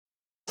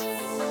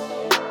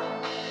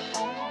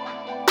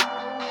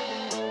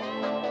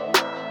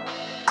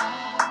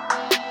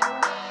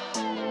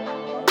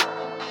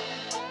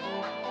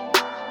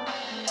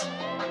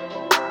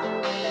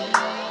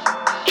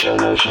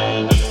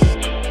Revolution.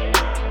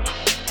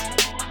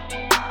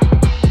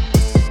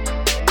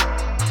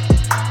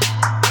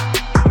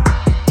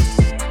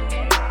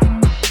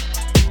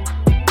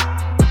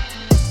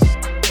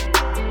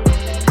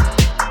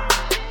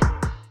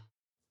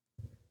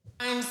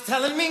 I'm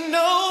telling me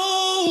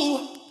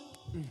no,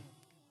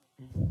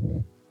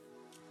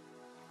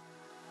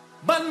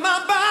 but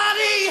my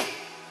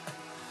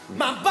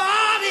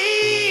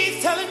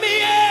body's telling me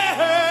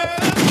yeah.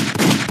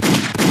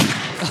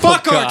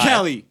 Fuck R. God.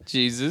 Kelly.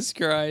 Jesus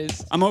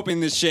Christ. I'm opening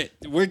this shit.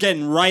 We're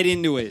getting right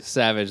into it.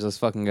 Savage, let's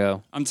fucking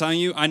go. I'm telling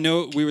you, I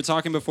know we were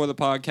talking before the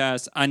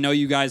podcast. I know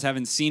you guys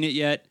haven't seen it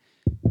yet.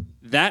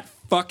 That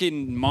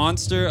fucking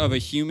monster of a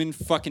human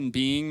fucking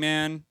being,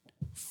 man.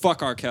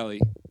 Fuck R. Kelly.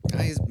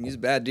 He's a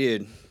bad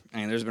dude. I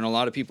mean, there's been a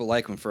lot of people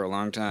like him for a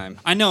long time.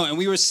 I know, and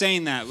we were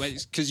saying that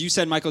because you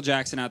said Michael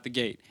Jackson out the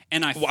gate.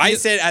 And I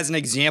said as an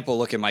example,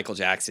 look at Michael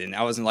Jackson.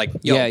 I wasn't like,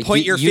 yo,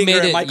 point your you finger made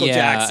at it, Michael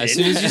Jackson. As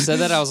soon as you said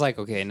that, I was like,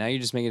 okay, now you're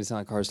just making it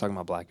sound like Carter's talking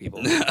about black people.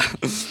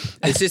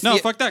 It's just No,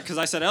 fuck that, because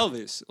I said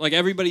Elvis. Like,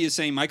 everybody is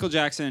saying Michael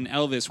Jackson and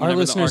Elvis Our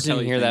whenever the R. listeners Kelly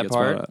didn't hear thing that gets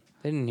brought part. up.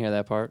 They didn't hear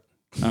that part.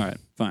 All right,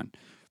 fine.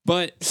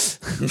 But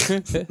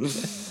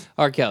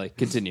R. Kelly,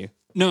 continue.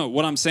 no,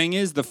 what I'm saying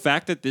is the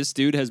fact that this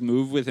dude has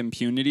moved with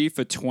impunity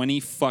for 20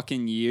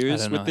 fucking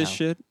years don't with know this how.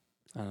 shit.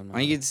 I don't know. Why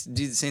don't you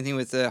do the same thing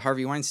with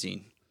Harvey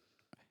Weinstein?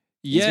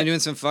 He's Yeah, been doing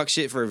some fuck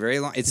shit for a very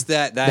long. It's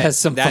that That's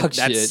some fuck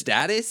that shit.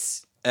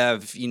 status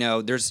of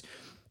there's.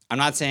 I'm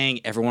not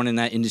saying everyone in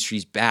that industry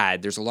is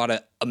bad. There's a lot of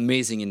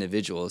amazing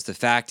individuals. The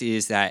fact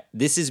is that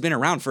this has been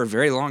around for a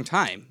very long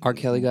time. R.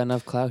 Kelly got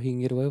enough clout, he can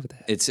get away with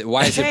that. It's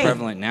why is it Shame.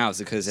 prevalent now? Is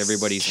it because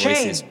everybody's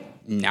voice is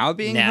now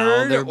being Now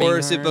heard, they're being or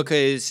is it heard?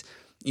 because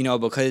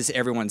because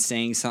everyone's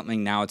saying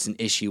something now? It's an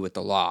issue with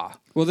the law.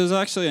 well, there's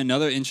actually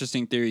another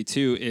interesting theory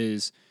too.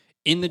 Is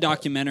in the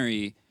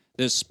documentary,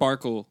 there's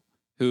Sparkle,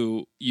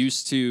 who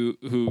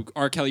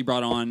R. Kelly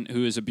brought on,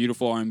 who is a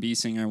beautiful R&B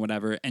singer or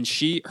whatever, and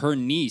her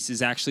niece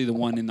is actually the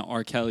one in the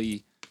R.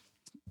 Kelly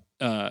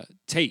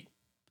tape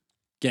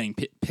getting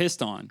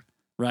pissed on,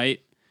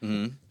 right?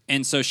 Mm-hmm.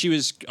 And so she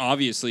was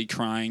obviously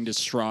crying,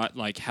 distraught,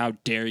 like, how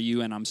dare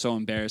you? And I'm so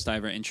embarrassed I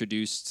ever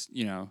introduced,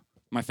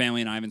 my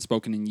family and I haven't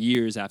spoken in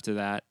years after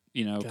that,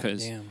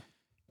 because, Damn.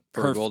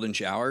 For a golden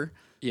shower.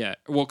 yeah,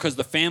 well, because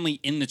the family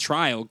in the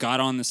trial got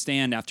on the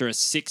stand after a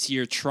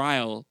 6-year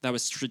trial that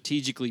was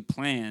strategically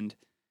planned.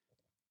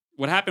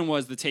 What happened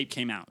was the tape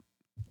came out,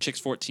 Chick's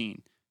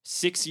 14.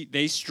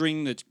 They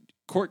string the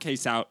court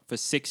case out for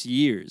 6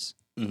 years.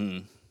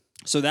 Mm-hmm.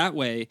 So that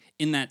way,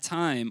 in that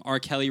time, R.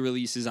 Kelly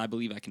releases I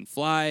Believe I Can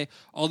Fly,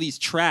 all these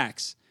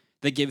tracks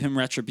that give him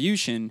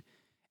retribution,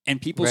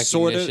 and people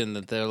sort of... Recognition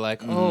that they're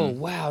like, oh,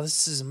 wow,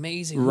 this is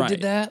amazing. Right. Who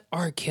did that?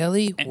 R.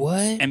 Kelly? What?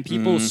 And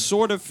people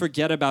sort of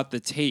forget about the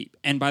tape.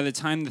 And by the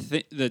time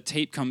the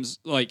tape comes,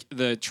 like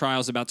the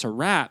trial's about to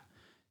wrap,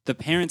 the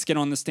parents get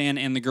on the stand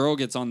and the girl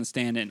gets on the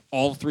stand, and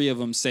all three of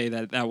them say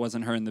that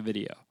wasn't her in the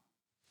video.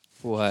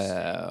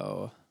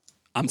 Wow.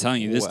 I'm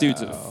telling you, this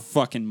dude's a Wow.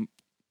 fucking...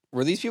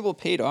 Were these people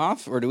paid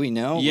off, or do we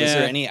know? Was Yeah,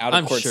 there any out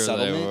I'm of court sure they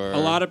settlement? were. A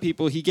lot of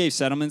people, he gave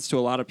settlements to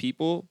a lot of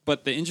people,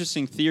 but the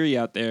interesting theory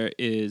out there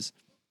is...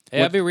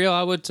 Hey, I'll be real,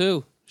 I would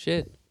too.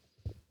 Shit.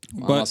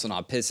 I'm But- also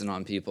not pissing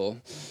on people.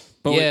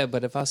 But yeah,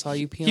 but if I saw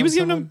you pee He on was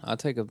giving someone, him-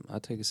 I'll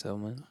take a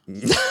settlement.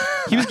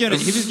 he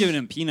was giving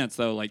him peanuts,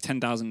 though, like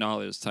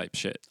 $10,000 type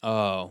shit.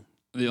 Oh.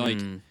 Like,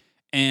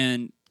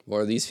 and...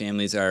 Or these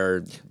families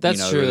are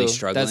That's true. really That's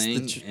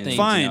struggling. the and, thing.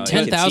 Fine, it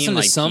could 10,000 seem to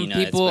like some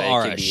peanuts, people but it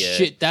are could a be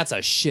shit. That's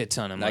a shit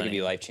ton of money. That could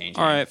be life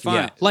changing. All right, fine.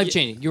 Yeah, life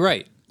changing. You're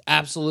right.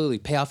 Absolutely.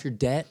 Pay off your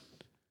debt.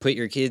 Put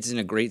your kids in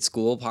a great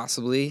school,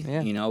 possibly.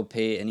 Yeah.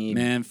 Pay any.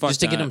 Man, fuck Just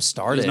to get that. them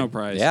started. There's no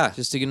price. Yeah.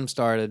 Just to get them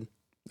started.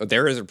 But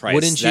there is a price.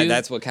 Wouldn't you?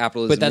 That's what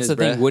capitalism But that's is, the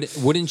thing.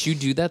 bruh. Wouldn't you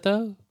do that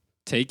though?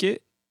 Take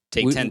it.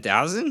 Take would-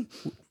 10,000.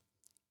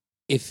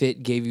 If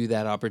it gave you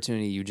that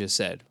opportunity you just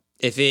said.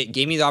 If it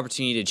gave me the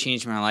opportunity to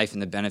change my life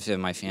and the benefit of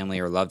my family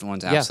or loved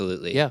ones,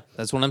 absolutely. Yeah,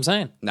 that's what I'm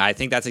saying. No, I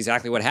think that's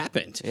exactly what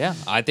happened. Yeah,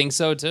 I think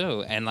so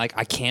too. And like,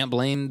 I can't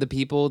blame the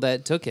people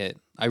that took it.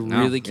 I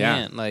really yeah.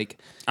 can't. Like,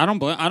 I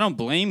don't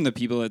blame the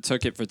people that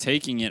took it for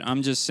taking it.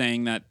 I'm just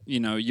saying that,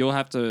 you'll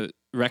have to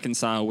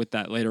reconcile with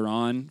that later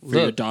on for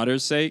your Look.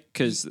 daughter's sake,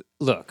 because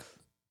look,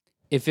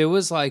 if it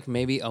was like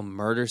maybe a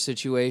murder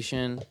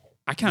situation,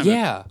 I kind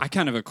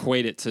of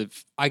equate it to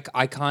I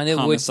kind of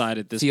would homicide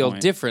at this feel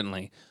point.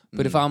 differently.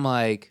 But if I'm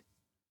like,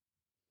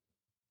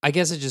 I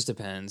guess it just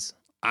depends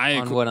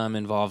on what I'm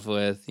involved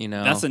with,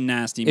 That's a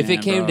nasty If man,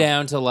 it came bro.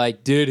 down to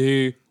like, did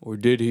he or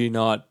did he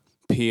not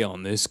pee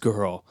on this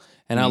girl?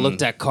 And I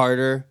looked at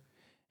Carter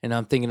and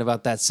I'm thinking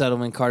about that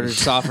settlement Carter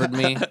just offered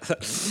me.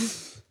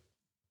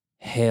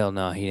 Hell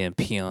no, he didn't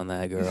pee on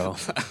that girl.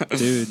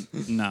 Dude,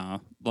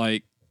 no.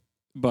 But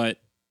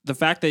the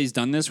fact that he's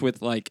done this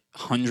with like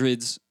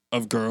hundreds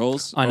of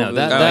girls. I know over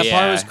that the- that Oh,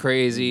 part yeah. was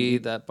crazy.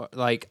 That part,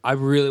 like, I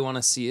really want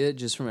to see it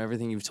just from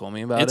everything you've told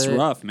me about It's it.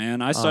 rough, man.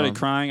 I started Um,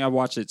 crying. I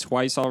watched it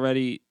twice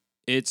already.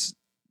 It's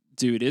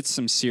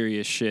some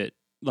serious shit.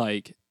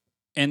 Like,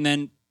 and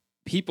then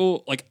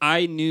people like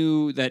I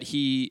knew that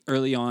he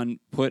early on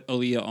put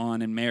Aaliyah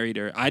on and married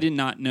her. I did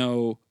not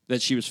know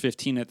that she was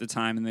 15 at the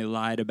time, and they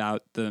lied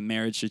about the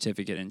marriage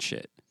certificate and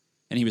shit.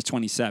 And he was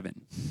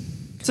 27.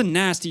 It's a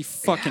nasty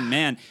fucking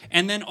man.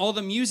 And then all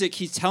the music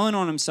he's telling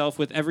on himself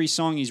with every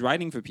song he's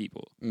writing for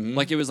people.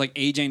 Like it was like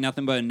Age Ain't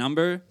Nothing But a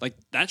Number. Like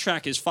that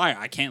track is fire.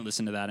 I can't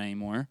listen to that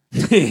anymore.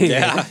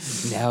 Yeah.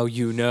 Now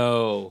you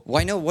know.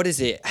 Well, I know, what is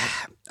it?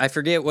 I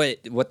forget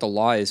what the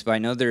law is, but I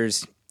know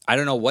I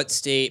don't know what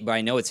state, but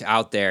I know it's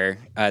out there.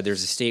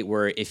 There's a state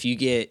where if you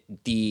get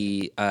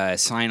the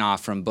sign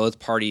off from both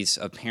parties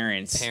of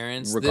parents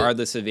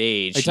regardless of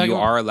age, you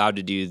are allowed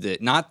to do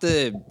not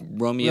the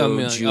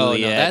Romeo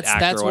Juliet act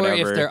that's or whatever.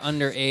 where if they're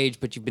underage,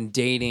 but you've been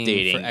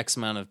dating for X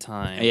amount of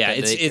time. Yeah,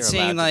 it's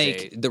saying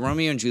like the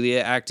Romeo and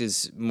Juliet act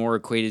is more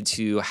equated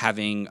to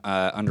having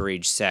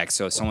underage sex.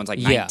 So if someone's like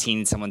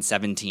 19, someone's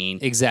 17.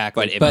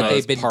 Exactly. But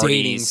they've been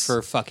dating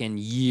for fucking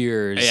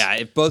years. Yeah,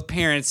 if both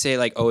parents say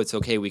like, oh, it's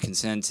okay, we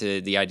consent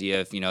to the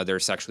idea of, they're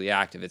sexually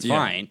active, it's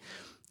fine.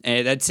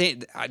 And I'd say,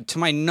 to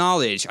my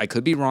knowledge, I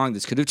could be wrong,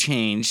 this could have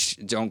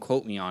changed, don't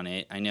quote me on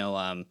it. I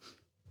know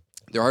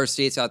there are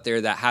states out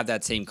there that have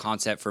that same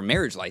concept for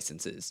marriage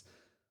licenses.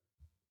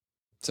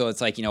 So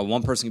it's like,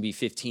 one person could be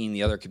 15,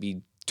 the other could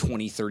be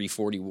 20, 30,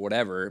 40,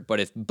 whatever.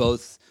 But if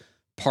both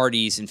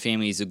parties and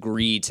families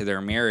agree to their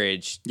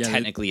marriage,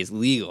 technically it's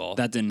legal.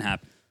 That didn't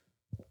happen.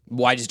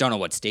 Well, I just don't know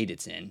what state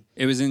it's in.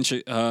 It was in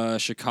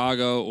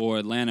Chicago or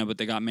Atlanta, but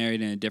they got married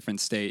in a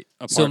different state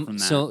apart from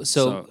that.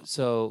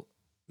 So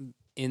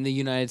in the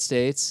United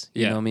States,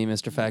 you know me,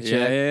 Mr. Fact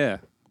Check. Yeah.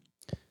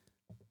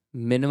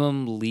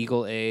 Minimum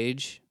legal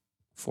age,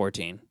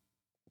 14.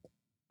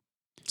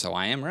 So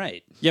I am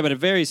right. Yeah, but it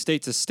varies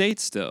state to state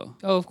still.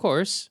 Oh, of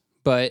course.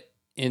 But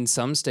in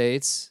some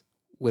states,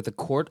 with a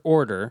court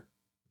order,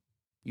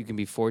 you can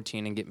be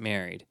 14 and get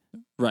married.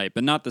 Right,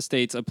 but not the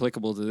states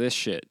applicable to this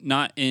shit.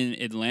 Not in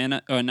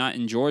Atlanta, or not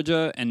in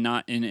Georgia, and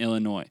not in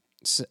Illinois.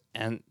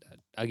 And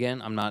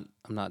again, I'm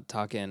not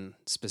talking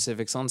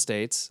specifics on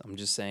states. I'm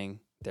just saying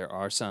there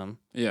are some.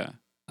 Yeah.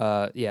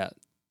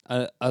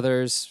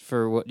 Others,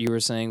 for what you were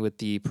saying with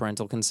the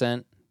parental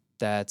consent,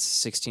 that's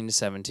 16 to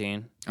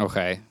 17.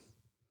 Okay.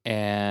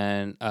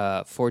 And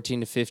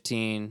 14 to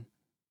 15,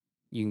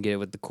 you can get it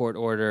with the court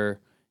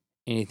order.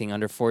 Anything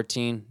under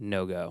 14,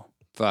 no go.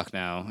 Fuck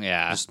no.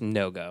 Yeah. Just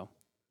no go.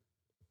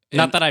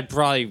 Not that I'd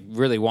probably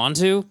really want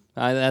to.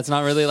 That's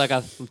not really like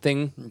a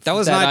thing. That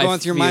was not going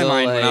through my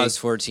mind when I was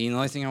 14. The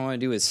only thing I want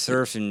to do is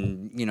surf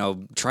and,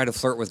 try to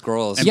flirt with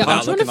girls. Yeah,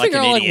 I'm trying to figure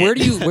out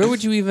where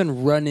would you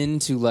even run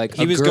into like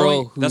a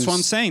girl that's what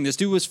I'm saying. This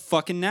dude was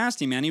fucking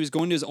nasty, man. He was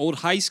going to his old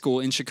high school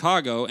in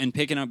Chicago and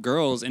picking up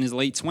girls in his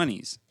late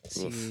 20s.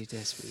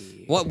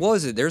 What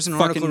was it? There's an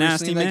fucking article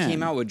nasty recently man. that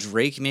came out with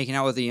Drake making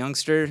out with a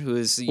youngster who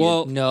is...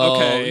 Well, no,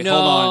 okay,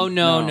 no, hold on.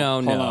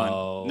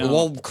 no. No.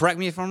 Well, correct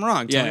me if I'm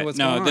wrong. Tell me what's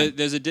going on.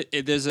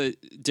 There's a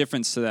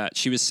difference to that.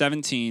 She was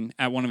 17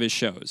 at one of his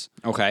shows.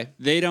 Okay.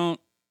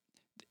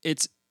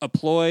 It's a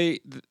ploy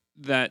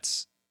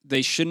that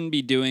they shouldn't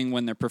be doing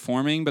when they're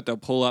performing, but they'll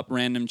pull up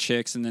random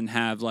chicks and then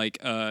have like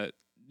a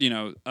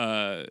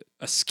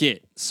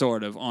skit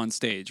sort of on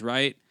stage,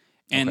 right?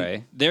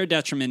 And their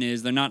detriment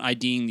is they're not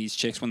IDing these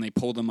chicks when they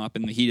pull them up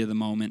in the heat of the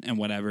moment and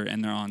whatever,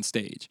 and they're on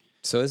stage.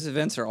 So these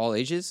events are all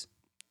ages?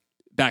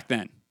 Back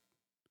then.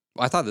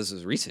 Well, I thought this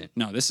was recent.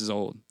 No, this is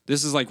old.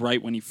 This is like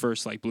right when he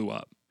first like blew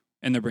up,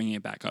 and they're bringing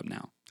it back up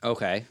now.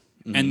 Okay.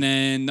 Mm-hmm. And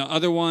then the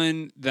other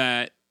one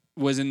that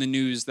was in the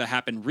news that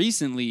happened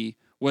recently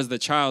was the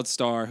child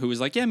star who was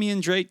like, yeah, me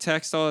and Drake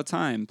text all the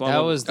time. Blah, That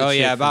blah, was blah. the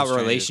chick from about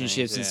Stranger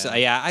relationships Things, and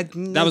yeah. stuff.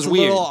 Yeah, That was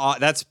weird.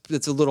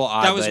 That's a little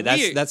odd. That was but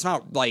weird. That's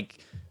not like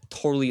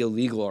totally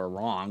illegal or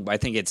wrong, but I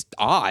think it's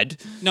odd.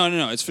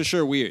 No. It's for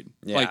sure weird.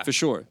 Yeah. Like, for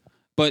sure.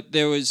 But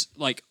there was,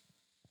 like,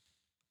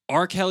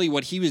 R. Kelly,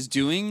 what he was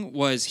doing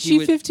was he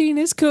would... 15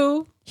 is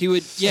cool. He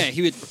would...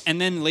 And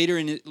then later,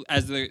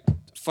 as the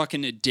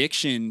fucking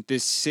addiction,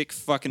 this sick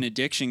fucking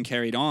addiction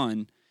carried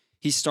on,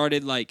 he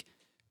started, like,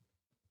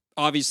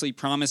 obviously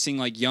promising,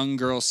 like, young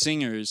girl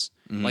singers...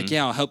 Like,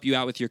 yeah, I'll help you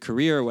out with your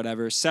career or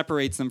whatever,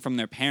 separates them from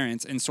their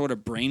parents and sort of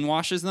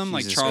brainwashes them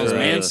like Charles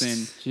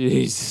Manson.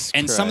 Jesus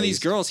And Christ. some of these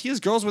girls, he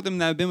has girls with him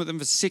that have been with him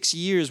for 6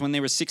 years when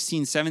they were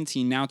 16,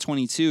 17, now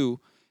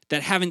 22,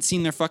 that haven't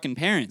seen their fucking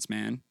parents,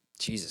 man.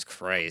 Jesus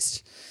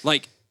Christ.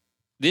 Like,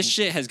 this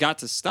shit has got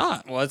to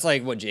stop. Well, it's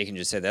like what Jacob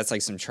just said. That's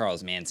like some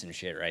Charles Manson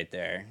shit right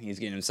there. He's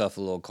getting himself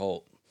a little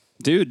cult.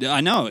 Dude,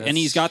 I know. And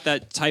he's got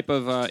that type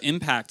of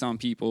impact on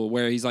people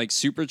where he's like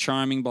super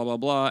charming, blah, blah,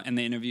 blah. And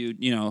they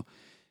interviewed,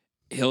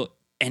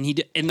 and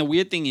the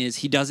weird thing is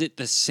he does it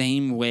the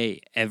same way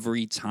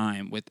every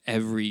time with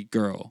every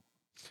girl.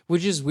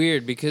 Which is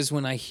weird because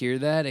when I hear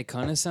that, it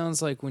kind of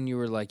sounds like when you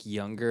were like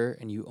younger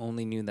and you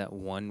only knew that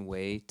one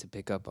way to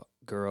pick up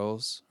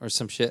girls or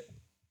some shit.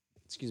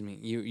 Excuse me.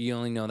 You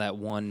only know that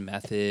one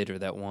method or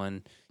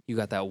you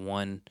got that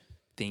one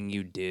thing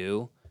you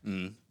do.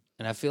 And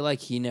I feel like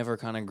he never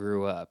kind of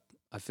grew up.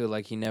 I feel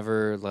like he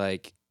never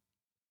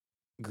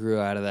grew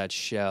out of that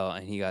shell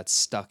and he got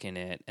stuck in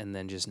it and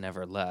then just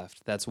never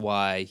left. That's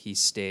why he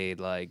stayed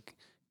like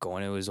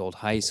going to his old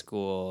high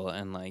school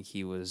and like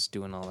he was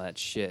doing all that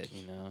shit,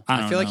 you know.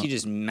 I feel like know. he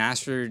just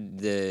mastered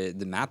the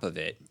map of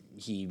it.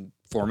 He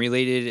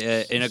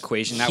formulated an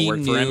equation that He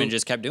worked for him knew- and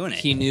just kept doing it.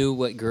 He knew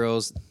what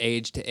girls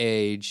age to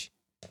age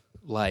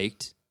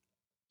liked.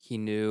 He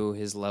knew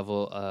his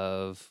level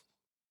of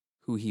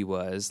who he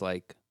was.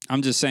 Like,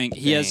 I'm just saying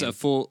he has a Fame.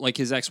 full, like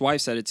his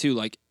ex-wife said it too.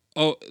 Like,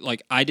 oh,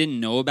 like I didn't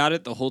know about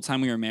it the whole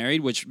time we were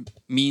married, which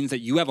means that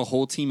you have a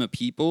whole team of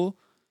people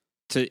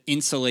to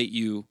insulate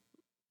you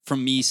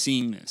from me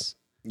seeing this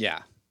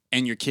yeah.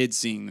 and your kids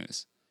seeing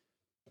this.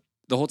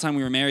 The whole time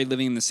we were married,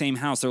 living in the same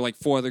house, there were like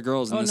 4 other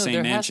girls in oh the no, same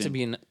there mansion. has to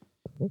be an.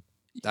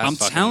 That's I'm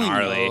fucking telling you.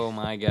 gnarly. Oh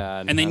my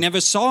god! And they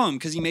never saw him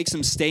because he makes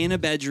them stay in a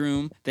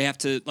bedroom. They have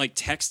to like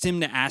text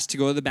him to ask to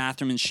go to the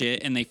bathroom and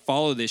shit. And they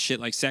follow this shit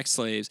like sex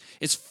slaves.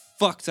 It's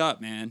fucked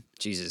up, man.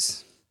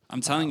 Jesus.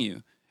 I'm telling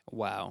you.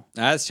 Wow.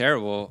 That's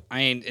terrible. I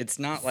mean, it's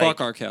not like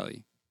Fuck R.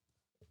 Kelly.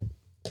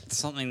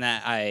 something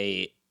that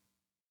I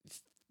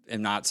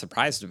am not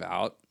surprised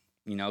about,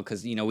 you know,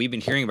 because, you know, we've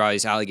been hearing about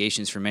these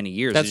allegations for many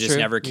years. That's it just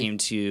true. never came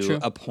to True.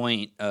 a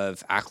point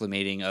of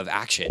acclimating of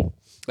action.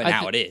 But I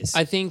now thi- it is.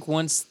 I think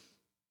once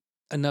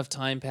enough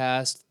time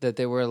passed that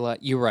they were like,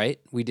 you're right,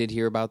 we did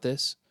hear about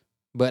this.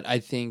 But I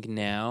think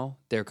now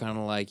they're kind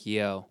of like,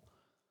 yo,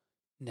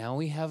 now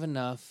we have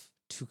enough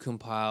to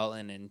compile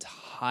an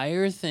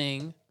entire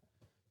thing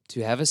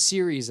to have a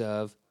series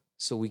of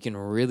so we can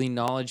really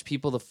knowledge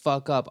people the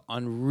fuck up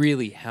on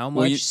really how much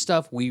Well, you-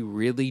 stuff we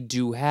really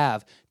do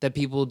have that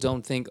people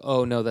don't think,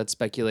 oh, no, that's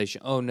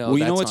speculation. Oh, no, Well, you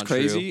that's know what's not true."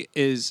 crazy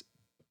is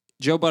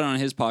Joe Budden on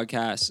his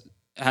podcast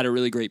had a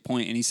really great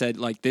point, and he said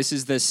like this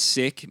is the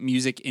sick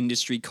music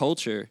industry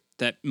culture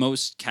that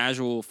most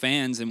casual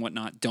fans and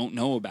whatnot don't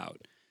know about.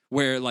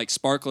 Where like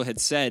Sparkle had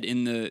said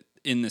in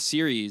the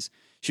series,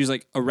 she was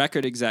like a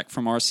record exec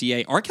from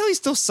RCA. R. Kelly's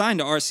still signed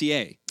to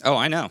RCA. oh,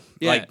 I know.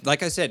 Yeah.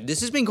 Like I said,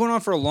 this has been going on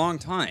for a long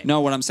time.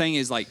 No, what I'm saying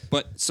is like,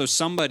 but so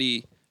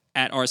somebody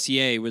at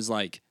RCA was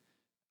like,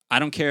 I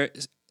don't care.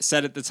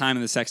 Said at the time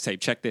of the sex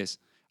tape, check this.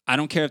 I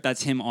don't care if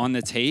that's him on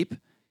the tape.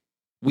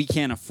 We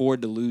can't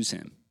afford to lose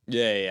him.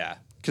 Yeah.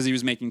 Because he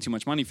was making too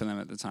much money for them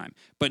at the time.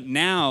 But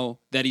now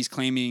that he's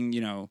claiming, you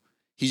know,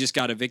 he just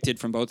got evicted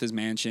from both his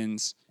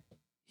mansions,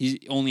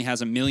 he only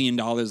has $1 million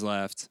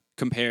left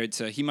compared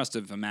to he must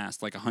have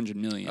amassed like $100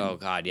 million. Oh,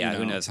 God, yeah. you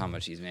Who know? knows how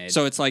much he's made?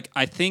 So it's like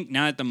I think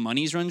now that the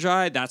money's run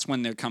dry, that's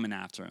when they're coming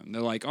after him.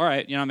 They're like, all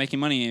right, you're not making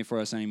money for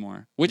us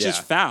anymore, which is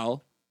Yeah.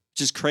 foul,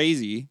 which is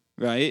crazy,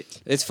 right?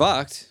 it's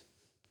fucked.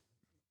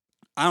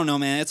 I don't know,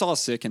 man. It's all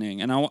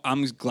sickening. And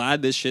I'm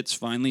glad this shit's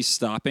finally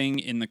stopping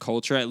in the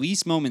culture, at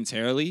least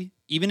momentarily.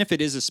 Even if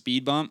it is a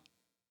speed bump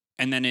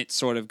and then it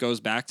sort of goes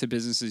back to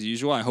business as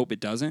usual. I hope it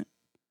doesn't.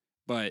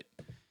 But,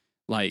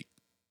 like,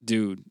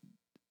 dude,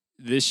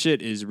 this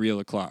shit is real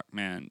o'clock,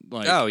 man.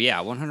 Like, Oh, yeah,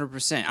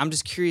 100%. I'm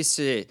just curious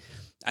to...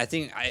 I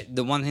think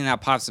the one thing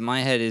that pops in my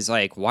head is,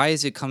 like, why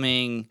is it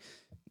coming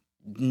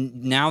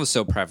now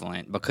so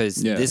prevalent?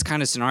 Because Yeah. this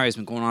kind of scenario has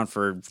been going on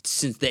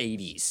since the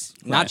 80s.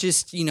 Right. Not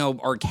just, you know,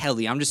 R.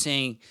 Kelly. I'm just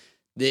saying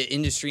the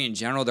industry in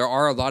general. There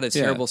are a lot of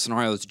Yeah. terrible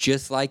scenarios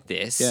just like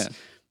this. Yeah.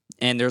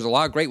 And there's a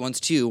lot of great ones,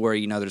 too, where,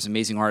 you know, there's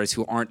amazing artists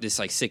who aren't this,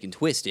 like, sick and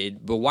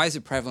twisted. But why is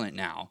it prevalent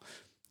now?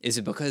 Is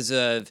it because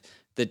of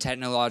the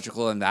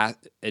technological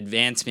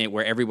advancement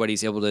where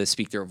everybody's able to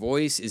speak their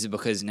voice? Is it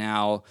because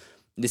now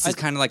this is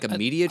kind of like a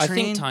media I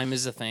train? think time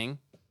is a thing.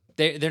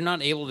 They're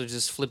not able to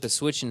just flip a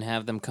switch and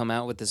have them come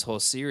out with this whole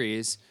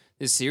series.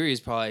 This series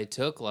probably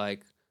took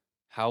like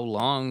how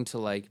long to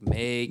like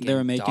make They were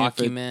and making it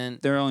for-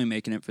 document. they're only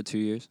making it for 2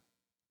 years.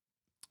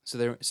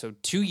 So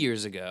 2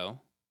 years ago.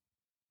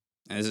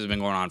 And this has been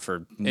going on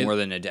for more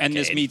than a decade. And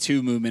this Me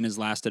Too movement has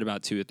lasted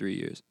about 2 or 3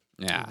 years.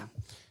 Yeah.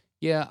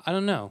 Yeah, I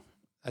don't know.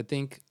 I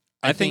think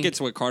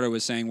it's what Carter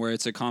was saying, where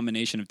it's a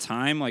combination of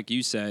time, like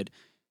you said,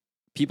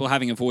 people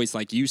having a voice,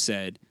 like you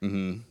said,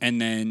 Mm-hmm.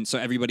 and then so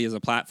everybody has a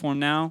platform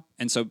now,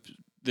 and so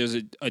there's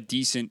a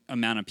decent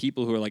amount of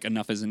people who are like,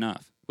 enough is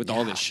enough with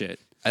all this shit.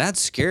 And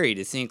that's scary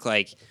to think,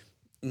 like,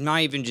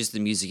 not even just the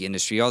music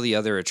industry, all the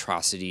other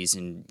atrocities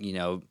and, you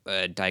know,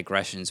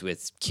 digressions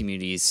with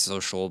communities,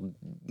 social,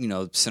 you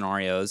know,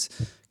 scenarios.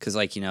 Because,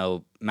 like, you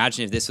know,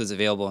 imagine if this was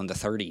available in the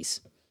 30s,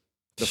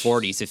 the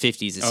 40s, the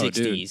 50s, the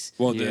 60s.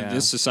 Well, Yeah.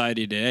 this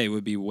society today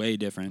would be way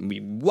different. It'd be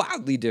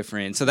wildly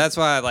different. So that's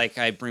why, like,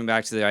 I bring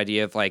back to the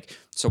idea of, like,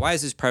 so why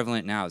is this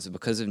prevalent now? Is it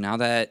because of now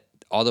that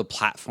all the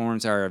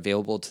platforms are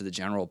available to the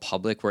general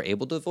public, we're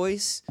able to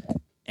voice?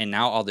 And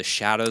now all the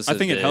shadows I of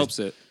think it the- helps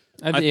it.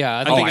 I think it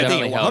I it think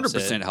definitely it helps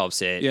 100%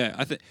 helps it. Yeah,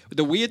 I think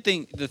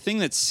the thing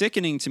that's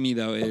sickening to me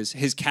though is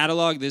his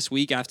catalog this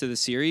week after the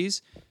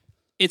series.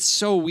 It's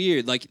so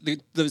weird. Like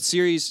the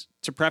series,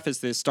 to preface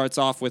this, starts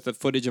off with a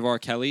footage of R.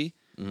 Kelly,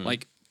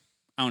 like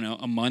I don't know,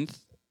 a month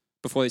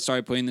before they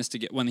started putting this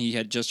together. When he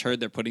had just heard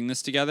they're putting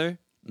this together,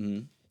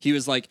 he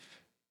was like,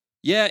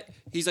 Yeah,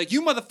 he's like,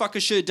 you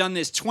motherfuckers should have done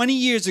this 20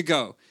 years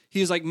ago.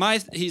 He's like, my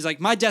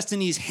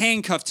destiny's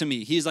handcuffed to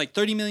me. He's like,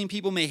 30 million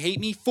people may hate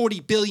me, 40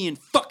 billion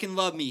fucking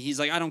love me. He's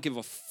like, I don't give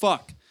a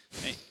fuck.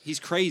 He's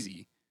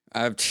crazy.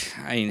 I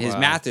mean, his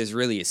math is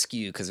really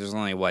askew because there's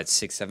only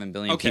 6-7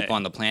 billion Okay. people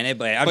on the planet.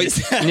 But I'm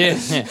just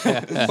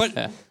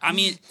But I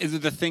mean,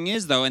 the thing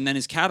is though, and then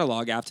his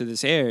catalog after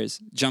this airs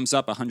jumps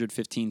up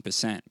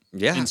 115%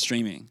 Yeah. in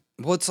streaming.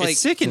 well, it's like It's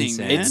sickening,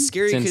 insane. man. It's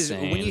scary It's because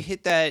when insane. you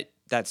hit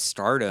that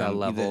stardom That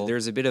level.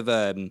 there's a bit of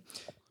a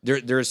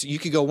there's you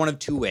could go one of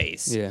two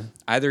ways. Yeah.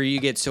 Either you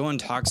get so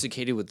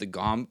intoxicated with the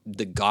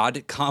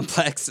god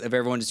complex of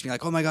everyone just being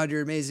like, oh my god,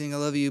 you're amazing, I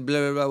love you, blah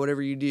blah blah,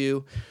 whatever you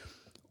do.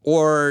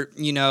 Or,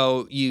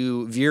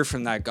 you veer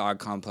from that God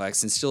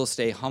complex and still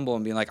stay humble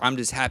and be like, I'm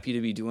just happy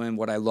to be doing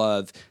what I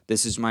love.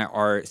 This is my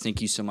art. Thank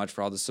you so much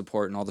for all the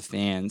support and all the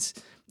fans.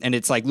 And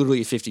it's like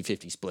literally a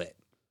 50-50 split.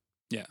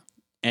 Yeah.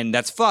 And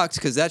that's fucked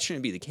because that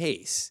shouldn't be the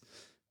case.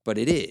 But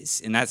it is.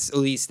 And at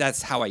least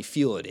that's how I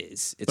feel it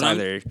is. It's But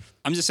either.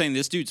 I'm just saying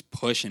this dude's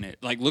pushing it.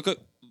 Like, look at,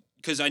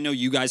 because I know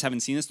you guys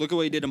haven't seen this. Look at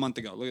what he did a month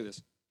ago. Look at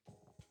this.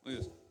 Look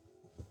at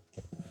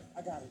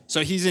this.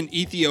 So he's in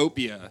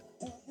Ethiopia.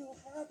 Do you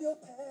have your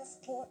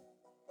passport?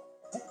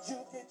 Did you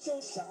get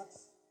your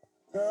shots?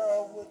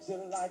 Girl, would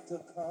you like to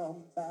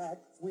come back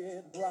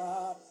with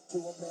Rob to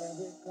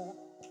America?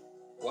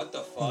 What the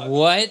fuck?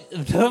 What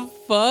the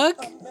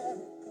fuck?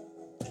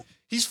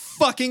 He's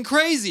fucking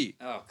crazy.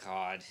 Oh,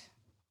 God.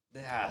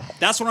 Yeah.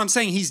 That's what I'm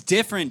saying. He's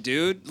different,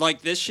 dude.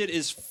 Like, this shit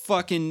is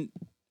fucking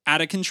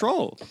out of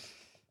control.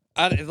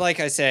 Like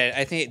I said,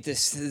 I think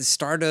this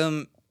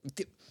stardom.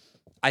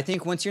 I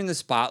think once you're in the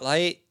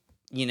spotlight,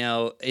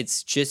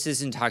 it's just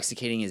as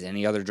intoxicating as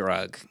any other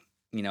drug.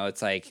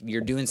 It's like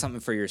you're doing something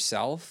for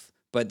yourself,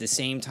 but at the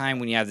same time,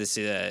 when you have this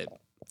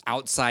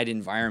outside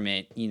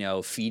environment,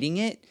 feeding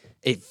it,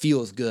 it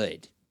feels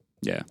good.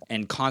 Yeah.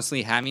 And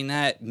constantly having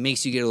that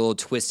makes you get a little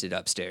twisted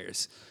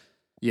upstairs.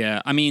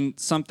 Yeah, I mean,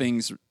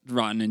 something's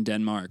rotten in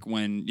Denmark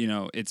when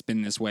it's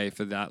been this way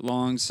for that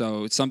long.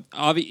 So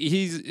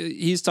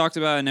he's talked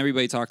about, and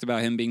everybody talked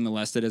about him being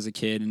molested as a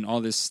kid, and all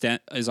this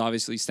is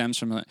obviously stems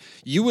from it.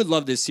 You would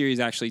love this series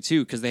actually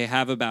too, because they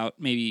have about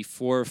maybe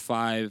 4 or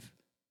 5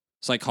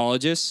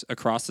 psychologists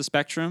across the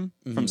spectrum,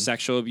 from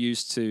sexual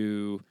abuse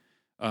to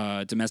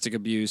domestic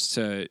abuse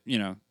to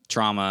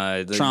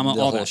Trauma, the trauma, all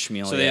whole that.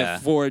 schmeal. So they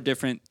have 4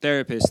 different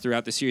therapists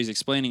throughout the series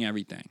explaining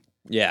everything.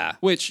 Yeah.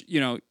 Which,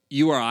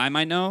 you or I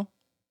might know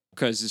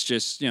because it's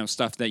just,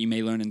 stuff that you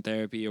may learn in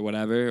therapy or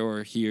whatever,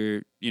 or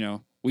hear,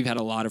 we've had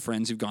a lot of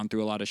friends who've gone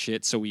through a lot of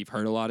shit. So we've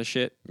heard a lot of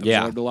shit,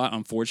 absorbed a lot,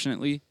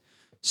 unfortunately.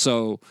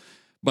 So,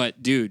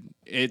 but dude,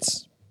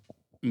 it's,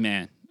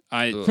 man,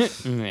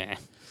 Meh.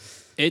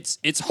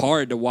 it's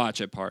hard to watch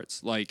at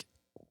parts. Like,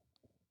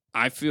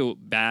 I feel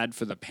bad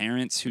for the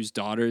parents whose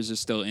daughters are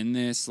still in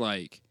this.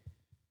 Like,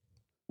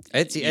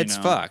 It's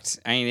know. fucked.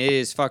 I mean, it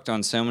is fucked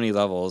on so many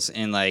levels.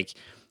 And like,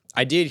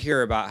 I did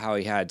hear about how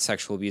he had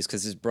sexual abuse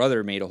because his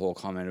brother made a whole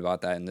comment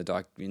about that in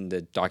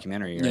the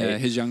documentary. Right? yeah,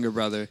 his younger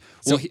brother.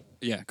 So-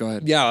 Yeah, go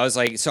ahead. Yeah, I was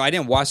like, so I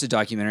didn't watch the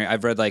documentary.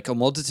 I've read like a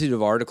multitude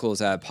of articles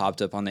that have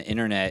popped up on the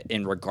internet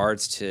in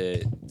regards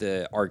to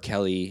the R.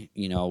 Kelly,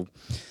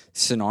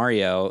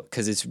 scenario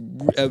because it's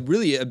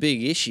really a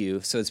big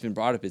issue. So it's been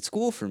brought up at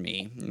school for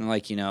me.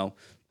 Like,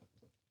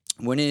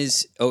 when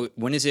is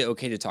it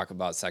okay to talk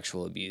about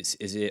sexual abuse?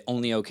 Is it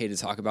only okay to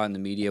talk about in the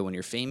media when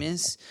you're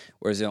famous,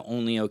 or is it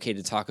only okay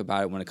to talk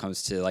about it when it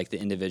comes to like the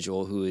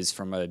individual who is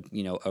from a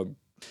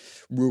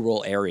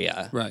rural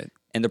area? Right.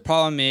 And the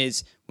problem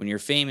is when you're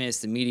famous,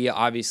 the media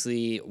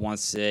obviously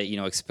wants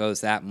to,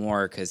 expose that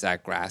more because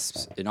that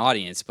grasps an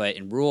audience. But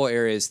in rural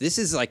areas, this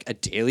is like a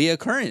daily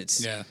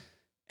occurrence. Yeah.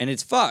 And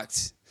it's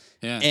fucked.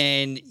 Yeah.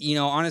 And,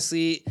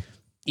 honestly,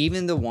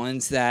 even the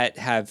ones that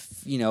have,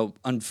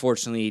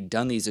 unfortunately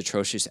done these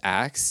atrocious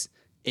acts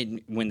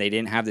when they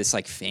didn't have this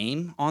like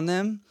fame on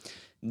them,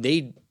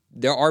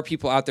 there are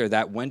people out there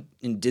that went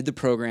and did the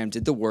program,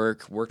 did the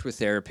work, worked with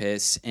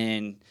therapists,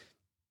 and,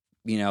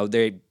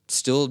 they're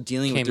still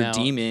dealing with Came their out.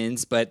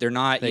 demons, but they're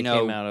not, They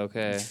came out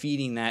okay.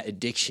 feeding that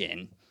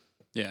addiction.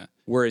 Yeah.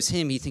 Whereas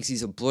him, he thinks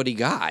he's a bloody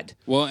god.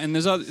 Well, and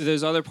there's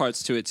other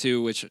parts to it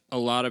too, which a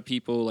lot of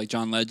people, like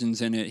John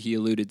Legend's in it, he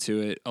alluded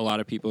to it. A lot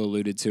of people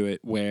alluded to it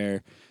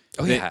where,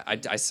 Oh, yeah.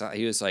 I saw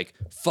he was like,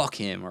 fuck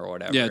him or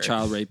whatever. yeah,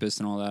 child rapist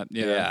and all that.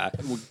 Yeah. Yeah.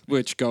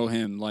 Which go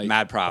him. Like,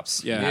 Mad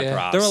props. yeah. Mad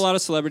props. There were a lot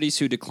of celebrities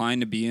who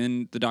declined to be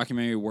in the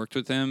documentary, worked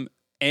with him.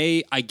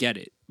 I get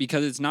it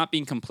because it's not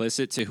being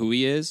complicit to who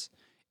he is.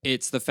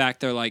 It's the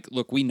fact they're like,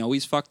 look, we know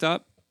he's fucked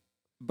up,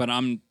 but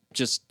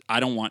I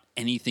don't want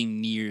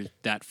anything near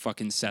that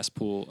fucking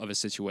cesspool of a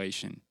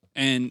situation.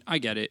 And I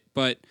get it.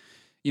 But,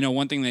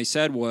 one thing they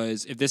said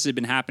was if this had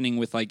been happening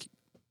with like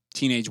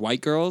teenage white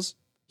girls,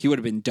 he would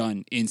have been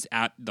done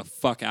the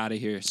fuck out of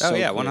here. So Oh,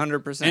 yeah, quick.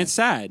 100%. And it's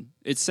sad.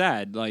 It's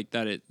sad like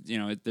that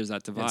there's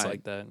that divide. It's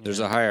like that. There's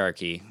yeah. a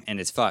hierarchy, and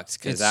it's fucked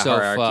because It's that so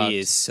hierarchy fucked.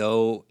 is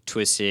so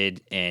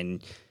twisted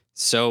and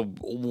so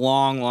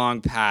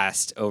long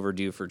past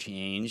overdue for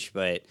change.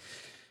 But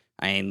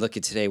I mean, look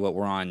at today what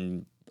we're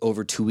on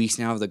over 2 weeks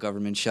now of the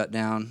government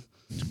shutdown.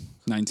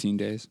 19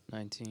 days.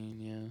 19,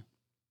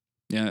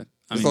 yeah. Yeah.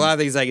 There's a lot of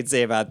things I could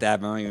say about that,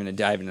 but I'm not even going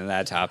to dive into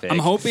that topic. I'm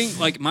hoping,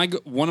 like,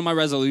 one of my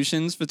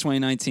resolutions for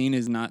 2019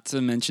 is not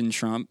to mention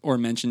Trump or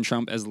mention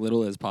Trump as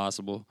little as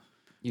possible.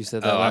 You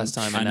said that last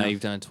time, I and now know. you've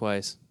done it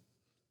twice.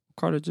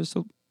 Carter just...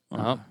 Oh.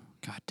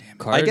 God damn it.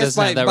 Carter I guess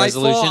doesn't have that by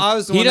resolution. fault, I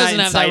was the He one doesn't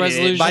have that incited it.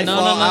 resolution. By No,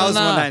 fault, no, no, I was the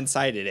one no. that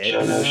incited it.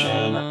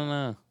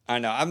 No. I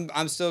know.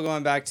 I'm still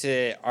going back to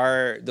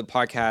the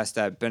podcast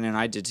that Ben and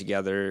I did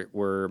together,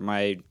 where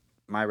my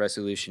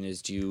resolution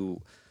is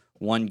do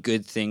one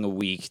good thing a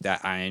week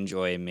that I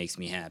enjoy and makes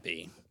me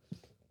happy.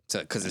 So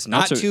because it's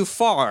not too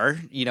far,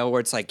 where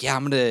it's like, yeah,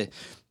 I'm gonna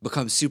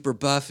become super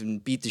buff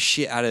and beat the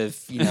shit out of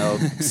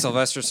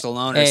Sylvester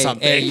Stallone or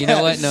something. Hey, you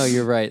know what? No,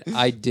 you're right.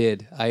 I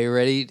did. I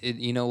already.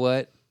 You know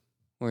what?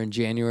 We're in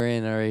January,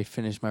 and I already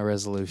finished my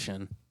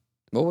resolution.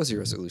 What was your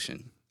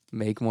resolution?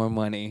 Make more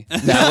money.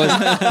 Remember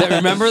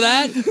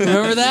that?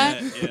 Remember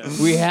that?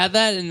 Yeah. We had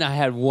that, and I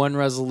had one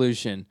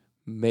resolution: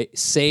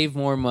 save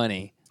more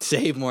money.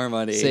 Save more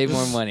money. Save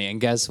more money. And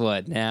guess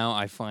what? Now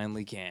I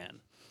finally can.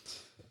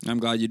 I'm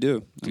glad you do.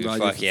 I'm Dude, glad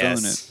you're fuck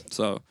fulfilling yes. it.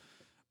 So,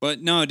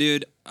 but no,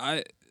 dude,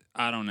 I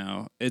don't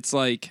know. It's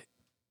like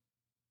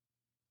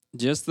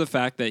just the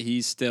fact that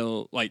he's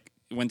still like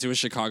went to a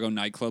Chicago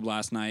nightclub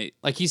last night.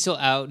 Like he's still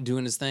out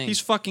doing his thing. He's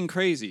fucking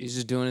crazy. He's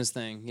just doing his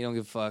thing. He don't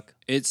give a fuck.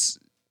 It's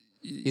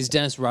He's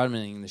Dennis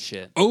Rodmaning the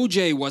shit.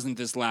 OJ wasn't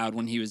this loud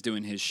when he was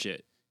doing his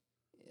shit.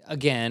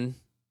 Again,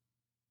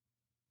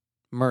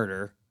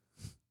 murder.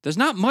 There's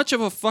not much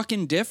of a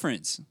fucking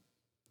difference.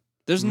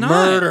 There's not.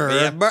 Murder.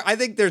 Yeah, I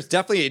think there's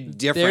definitely a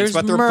difference, There's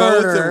but they're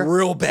murder. both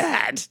real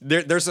bad.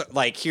 There's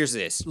like, here's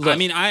this. I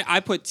mean, I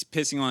put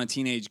pissing on a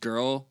teenage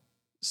girl,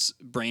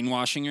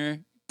 brainwashing her,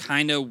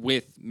 kind of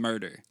with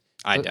murder.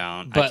 I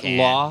don't. But I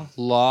can't.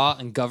 law,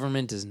 and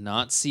government does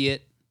not see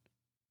it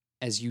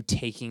as you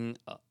taking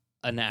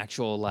an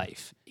actual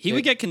life. He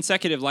would get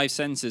consecutive life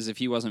sentences if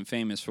he wasn't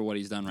famous for what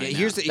he's done right now.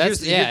 Here's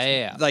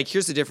yeah. Like,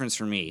 here's the difference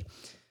for me.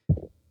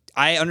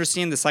 I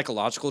understand the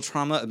psychological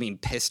trauma of being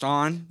pissed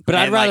on, But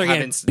I'd and, rather like,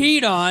 get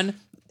beat on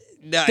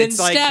No, than it's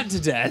like, stabbed to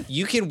death.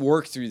 you can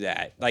work through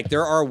that. Like,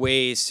 there are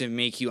ways to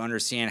make you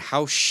understand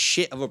how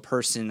shit of a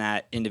person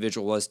that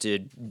individual was to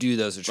do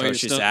those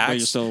atrocious acts. But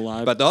you're still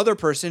alive. But the other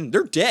person,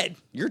 they're dead.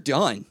 You're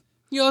done.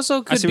 You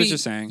also could see be. what you're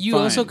saying. You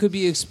Fine. also could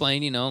be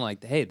explained,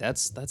 like, hey,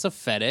 that's a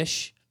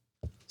fetish.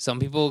 Some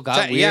people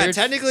got weird. Yeah,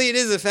 technically it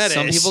is a fetish.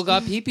 Some people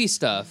got pee-pee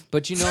stuff.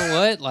 But you know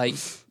what? Like,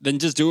 then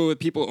just do it with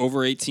people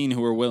over 18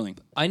 who are willing.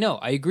 I know,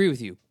 I agree with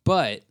you,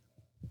 but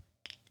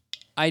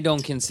I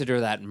don't consider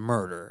that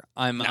murder.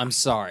 I'm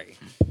sorry.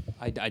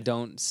 I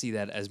don't see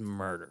that as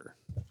murder.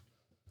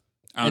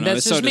 I don't And know. that's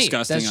It's so just me.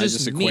 disgusting. That's I just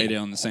just me. equate it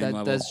on the same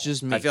level. That's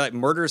just me. I feel like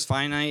murder is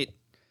finite.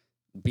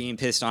 Being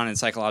pissed on and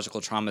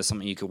psychological trauma is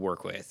something you could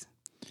work with.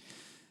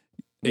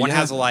 One Yeah.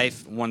 has a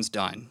life, one's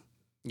done.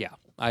 yeah,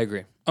 I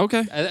agree.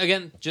 Okay.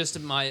 Again, just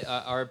my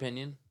our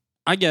opinion.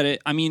 I get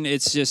it. I mean,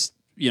 it's just,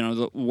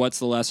 what's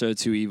the lesser of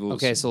two evils?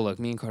 Okay, so look,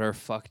 me and Carter are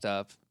fucked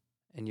up,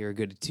 and you're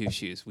good at two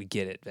shoes. We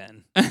get it,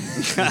 Ben.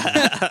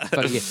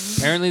 Fucking get-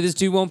 Apparently, this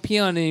dude won't pee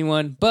on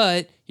anyone,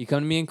 but you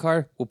come to me and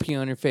Carter, we'll pee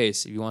on your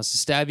face. If he wants to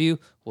stab you,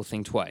 we'll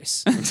think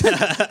twice.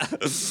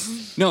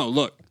 No,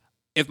 look.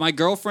 If my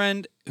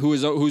girlfriend,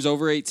 who's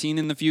over 18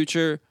 in the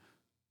future,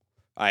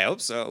 I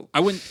hope so. I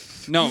wouldn't.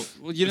 No,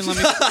 well, you didn't let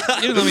me.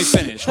 You didn't let me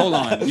finish. Hold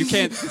on. You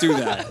can't do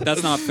that.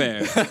 That's not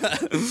fair.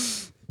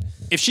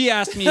 If she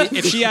asked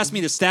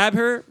me to stab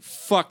her,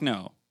 fuck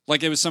no.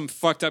 Like it was some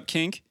fucked up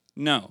kink,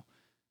 no.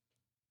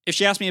 If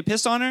she asked me to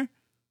piss on her,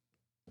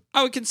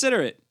 I would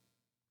consider it.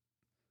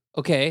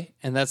 Okay,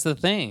 and that's the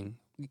thing.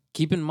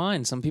 Keep in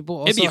mind, some people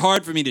also It'd be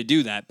hard for me to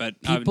do that, but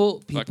I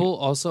would people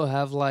also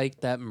have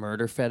like that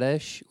murder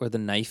fetish or the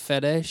knife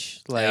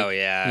fetish. Like, Oh,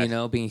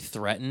 yeah. being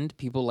threatened.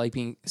 People like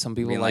being. Some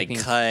people Being like like being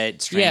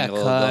cut,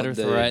 strangle, cut or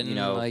the, threatened,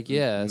 like,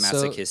 yeah.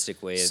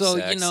 masochistic way of So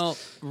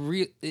sex.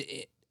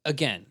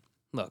 again,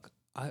 look,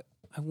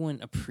 I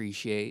wouldn't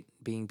appreciate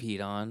being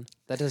peed on.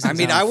 That doesn't. I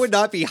mean, sound I would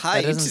not be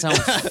hyped. That doesn't sound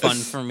fun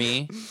for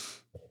me.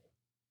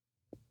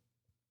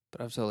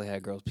 But I've totally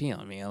had girls pee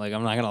on me. Like,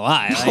 I'm not gonna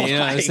lie. Like, you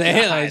know what I'm my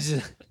saying? God. Like,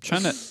 just-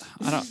 trying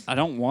to. I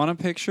don't want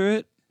to picture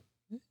it,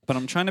 but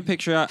I'm trying to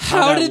picture out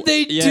how did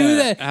they do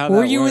that? how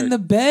Were that you in worked. the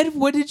bed?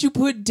 What did you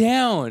put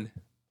down?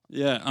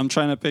 Yeah, I'm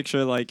trying to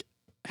picture like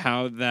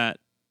how that.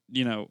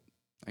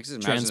 I just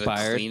imagine the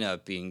Transpired.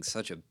 cleanup being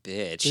such a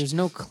bitch. There's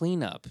no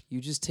cleanup. You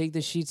just take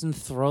the sheets and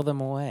throw them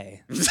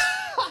away.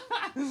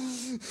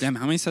 Damn,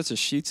 how many sets of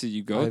sheets did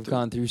you go I've through?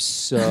 gone through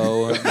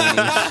so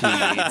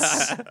many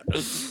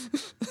sheets.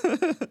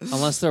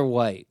 Unless they're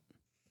white.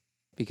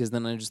 Because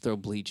then I just throw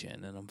bleach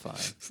in and I'm fine.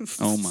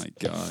 Oh my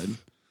god.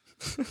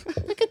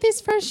 Look at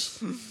this fresh.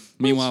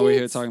 Meanwhile, we're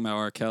here talking about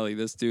R. Kelly.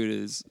 This dude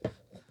is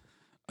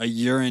a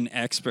urine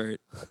expert.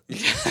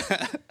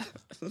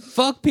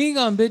 Fuck peeing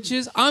on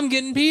bitches. I'm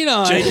getting peed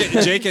on.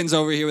 Jaken's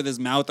over here with his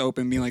mouth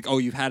open, being like, "Oh,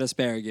 you've had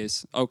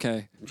asparagus.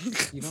 Okay."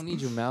 You don't need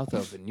your mouth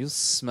open. You'll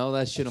smell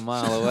that shit a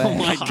mile away. Oh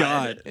my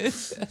god.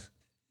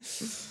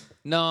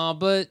 No,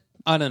 but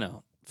I don't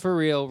know. For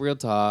real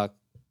talk.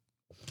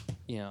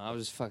 You know, I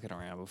was fucking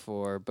around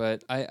before,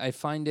 but I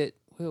find it.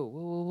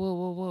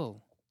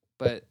 Whoa.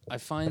 But I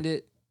find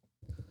it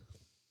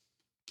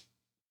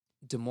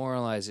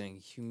demoralizing,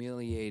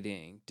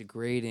 humiliating,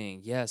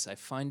 degrading. Yes, I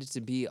find it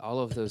to be all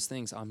of those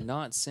things. I'm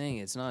not saying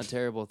it's not a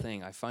terrible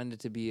thing. I find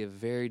it to be a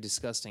very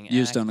disgusting act.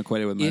 You just don't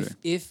equate it with murder.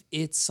 If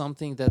it's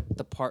something that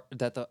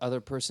the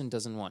other person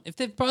doesn't want. If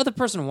the other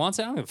person wants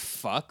it, I don't give a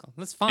fuck.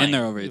 That's fine. And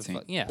they're I over don't give a 18.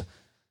 fuck. Yeah.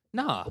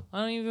 Nah, I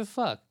don't even give a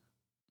fuck.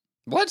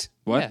 What?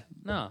 What? Yeah,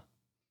 no.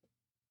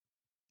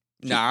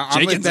 Nah,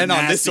 I'm with Jenkins Ben a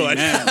on this nasty one.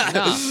 man.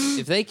 Nah.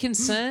 If they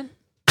consent,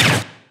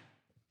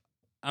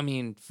 I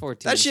mean,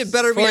 14. That shit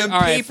better be on all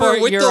right,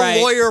 paper with you're the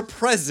right. lawyer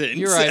present.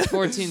 You're right.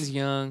 14's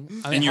young. I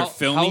mean, And you're how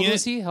filming old it?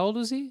 was he? How old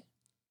was he?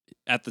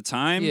 At the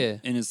time, Yeah.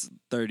 in his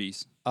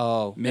 30s.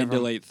 Oh, Mid to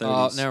late Oh,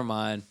 30s. never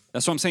mind.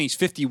 That's what I'm saying. He's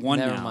 51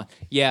 Never now. mind.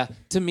 Yeah,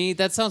 to me,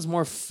 that sounds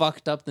more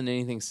fucked up than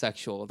anything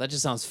sexual. That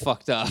just sounds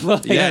fucked up. Yeah,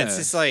 Yeah. it's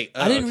just like,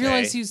 I didn't okay.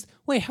 realize he's.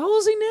 Wait, how old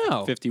is he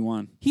now?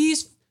 51.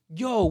 He's.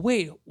 Yo,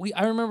 wait.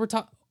 I remember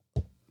talking.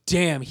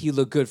 Damn, he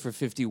looked good for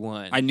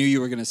 51. I knew you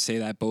were going to say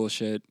that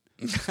bullshit.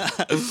 I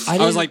was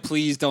didn't- like,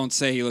 please don't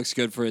say he looks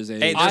good for his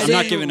age. Hey, I'm there's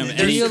not the- giving him there's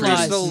any the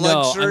realize- credit. the No, I'm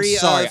luxury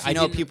sorry, of I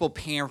didn't- people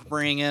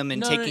pampering him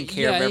and No, taking no,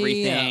 care of yeah,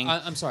 everything.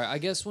 Yeah. I'm sorry. I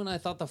guess when I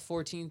thought the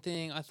 14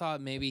 thing, I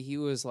thought maybe he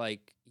was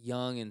like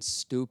young and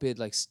stupid,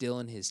 like still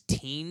in his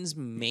teens,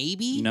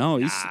 maybe. No,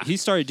 Nah. he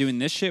started doing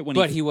this shit when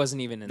But he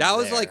wasn't even in That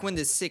was there. like when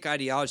this sick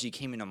ideology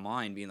came into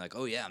mind, being like,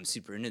 "Oh yeah, I'm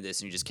super into this,"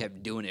 and you just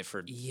kept doing it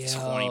for 20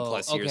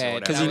 plus years okay, or whatever.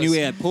 because that he knew was-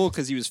 he had pull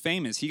because he was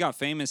famous. He got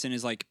famous in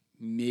his like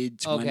mid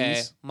 20s.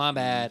 Okay, my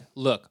bad.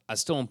 Look, I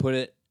still don't put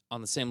it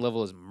on the same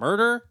level as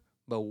murder,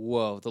 but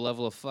whoa, the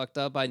level of fucked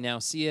up I now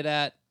see it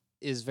at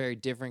is very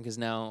different because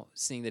now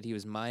seeing that he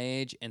was my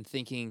age and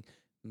thinking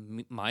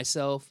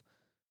myself,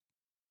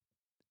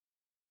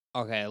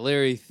 okay,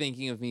 literally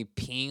thinking of me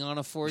peeing on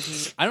a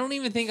 14. I don't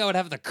even think I would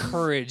have the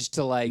courage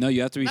to like. No,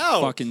 you have to be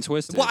No. fucking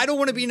twisted. Well, I don't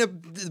want to be in a.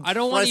 I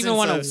don't even presence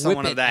wanna of someone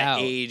whip of it that out.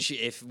 age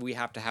if we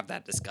have to have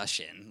that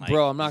discussion. Like,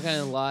 Bro, I'm not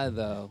gonna lie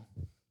though.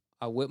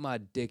 I whipped my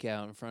dick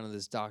out in front of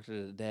this doctor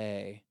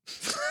today.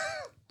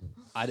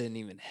 I didn't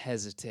even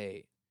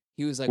hesitate.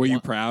 He was like, Were you "Wha-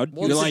 proud?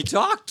 well, You're it's like, a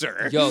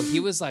doctor. Yo, he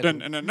was like, dun,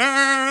 dun, dun,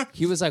 dun.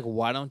 he was like,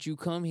 why don't you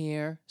come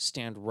here,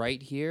 stand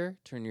right here,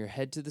 turn your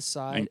head to the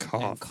side, And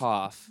cough.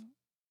 cough.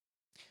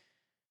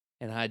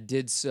 And I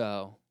did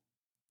so.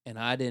 And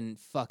I didn't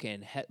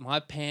fucking my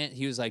pants.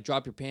 He was like,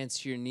 drop your pants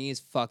to your knees.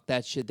 Fuck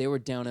that shit. They were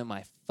down at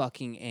my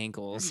fucking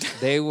ankles.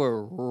 They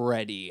were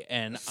ready.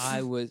 And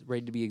I was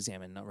ready to be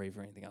examined, not ready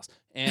for anything else.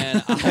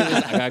 And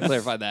I gotta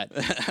clarify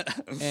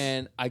that.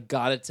 And I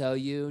gotta tell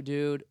you,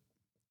 dude,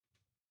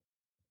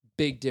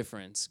 big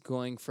difference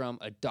going from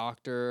a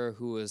doctor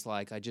who was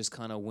like, I just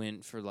kind of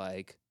went for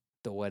like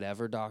the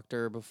whatever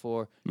doctor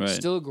before. Right.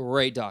 Still a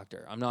great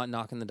doctor. I'm not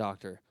knocking the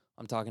doctor.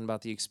 I'm talking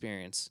about the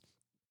experience.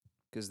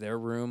 Because their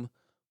room,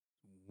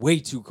 way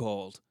too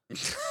cold.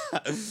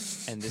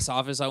 And this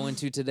office I went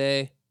to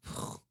today,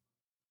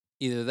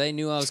 either they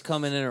knew I was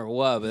coming in or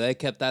what, but they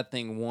kept that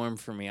thing warm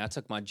for me. I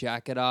took my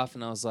jacket off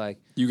and I was like,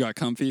 You got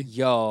comfy.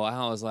 yo,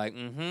 I was like,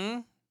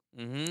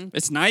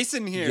 It's nice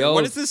in here. Yo,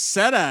 what is this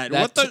set at?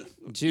 that What the?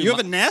 dude, you have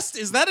a nest?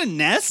 Is that a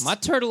nest? my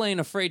turtle ain't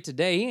afraid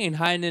today. He ain't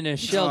hiding in his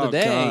shell Oh,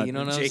 today. God. You know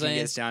what I'm Jacob saying?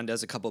 gets down,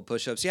 does a couple of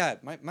push-ups. Yeah,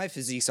 my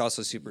physique's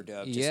also super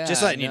dope. Yeah,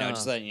 Just letting you know. no.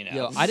 Just letting you know.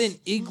 Yo, I didn't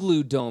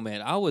igloo dome it.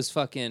 I was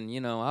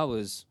fucking, I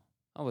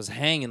was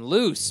hanging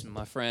loose,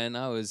 my friend.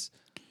 I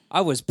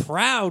was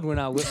proud when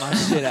I whipped my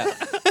shit out.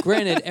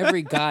 Granted,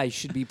 every guy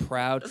should be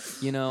proud,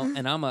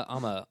 and I'm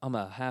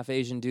a half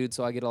Asian dude,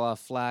 so I get a lot of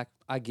flack.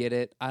 I get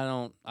it.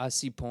 I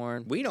see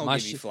porn. We don't My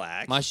give you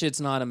flack. My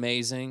shit's not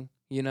amazing,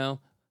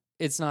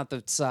 It's not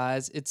the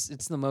size. It's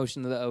the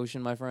motion of the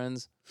ocean, my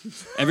friends.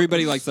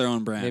 Everybody likes their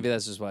own brand. Maybe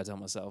that's just what I tell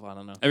myself. I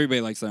don't know. Everybody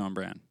likes their own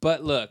brand.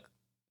 But look,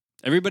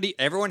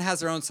 Everyone has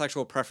their own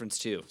sexual preference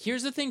too.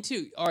 here's the thing,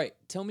 too. All right,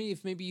 tell me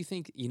if maybe you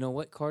think, you know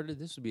what, Carter,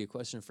 this would be a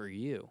question for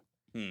you.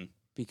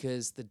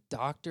 Because the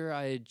doctor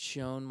I had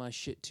shown my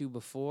shit to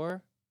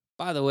before,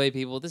 by the way,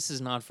 people, this is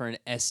not for an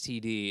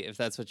STD, if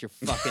that's what you're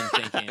fucking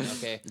thinking,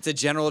 okay? It's a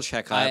general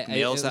checkup.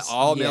 Yes,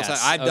 All meals.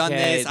 I've done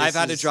okay, this. I've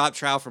had to is- drop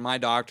trowel for my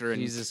doctor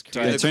and Jesus do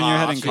Christ. the Turn your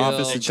head and cough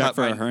cough is to and check cut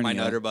for a my hernia.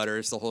 nutter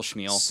butters, the whole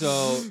schmeal.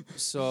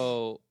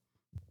 So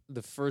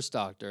the first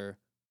doctor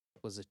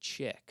was a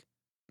chick,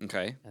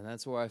 Okay. and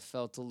that's where I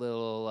felt a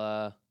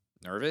little,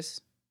 Nervous?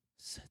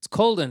 it's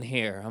cold in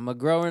here. I'm a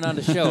grower, not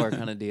a shower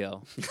kind of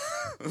deal.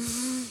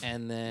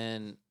 And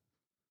then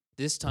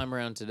this time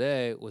around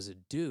today was a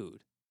dude,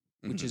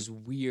 which is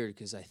weird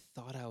because I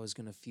thought I was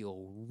going to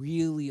feel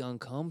really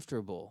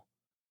uncomfortable.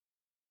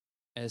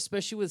 And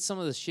especially with some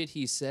of the shit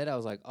he said, I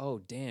was like, oh,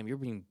 damn, you're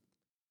being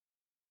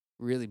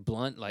really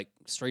blunt, like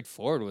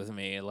straightforward with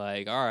me.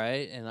 Like, all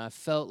right. And I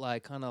felt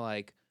like kind of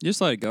like,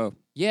 Just let it go.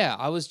 yeah,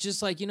 I was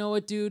just like, you know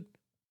what, dude?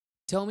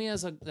 Tell me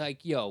as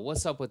like, yo,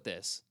 what's up with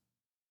this?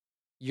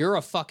 You're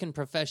a fucking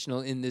professional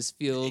in this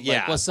field. Yeah.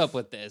 Like, what's up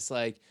with this?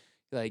 Like,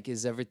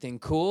 is everything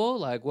cool?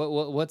 Like,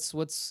 what's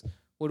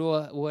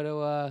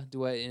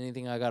do I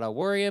anything I gotta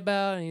worry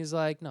about? And he's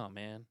like, no,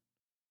 man,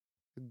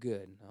 you're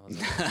good. I was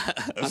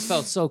like, I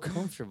felt so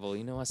comfortable,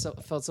 you know.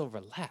 Felt so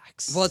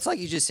relaxed. Well, it's like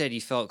you just said,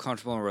 you felt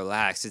comfortable and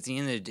relaxed. At the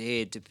end of the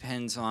day, it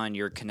depends on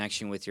your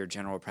connection with your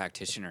general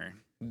practitioner,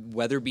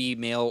 whether it be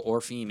male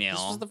or female.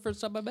 This was the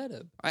first time I met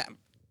him.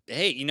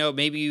 Hey, you know,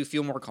 maybe you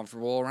feel more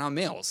comfortable around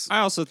males. I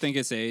also think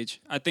it's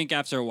age. I think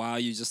after a while,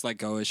 you just let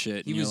go of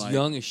shit. He and you're was like,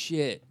 young as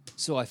shit,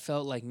 so I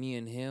felt like me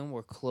and him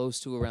were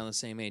close to around the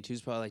same age. He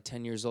was probably like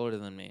 10 years older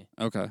than me.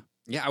 Okay.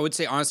 Yeah, I would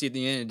say honestly, at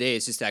the end of the day,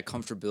 it's just that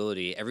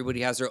comfortability.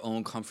 Everybody has their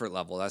own comfort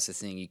level. That's the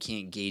thing. You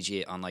can't gauge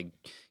it on like,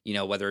 you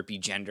know, whether it be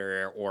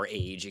gender or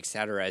age,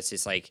 etc. It's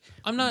just like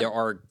there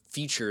are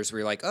features where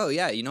you're like, oh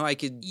yeah, you know, I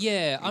could.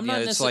 Yeah, I'm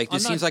not. It's like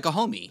this seems like a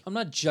homie. I'm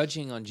not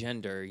judging on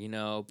gender, you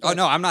know. Oh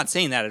no, I'm not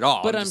saying that at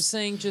all. But I'm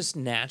saying just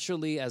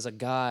naturally as a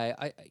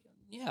guy,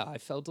 I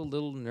felt a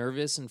little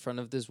nervous in front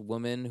of this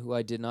woman who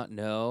I did not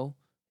know.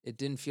 It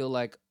didn't feel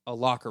like a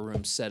locker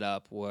room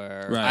setup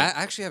where. Right. I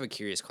actually have a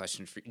curious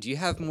question for you. Do you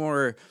have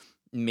more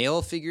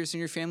male figures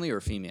in your family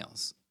or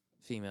females?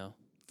 Female.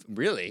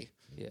 Really?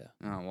 Yeah.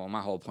 Oh well,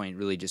 my whole point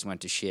really just went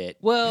to shit.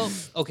 Well,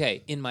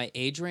 okay. In my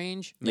age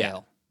range,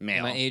 male. Yeah, male.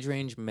 In my age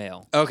range,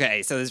 male.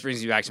 Okay, so this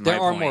brings me back to my There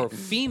are point. more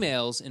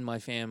females in my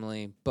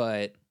family,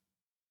 but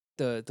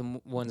the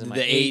ones in my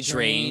The age age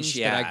range, that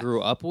yeah. I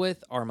grew up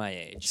with are my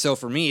age. So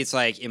for me, it's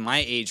like in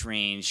my age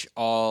range,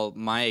 all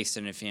my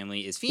extended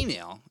family is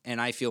female, and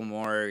I feel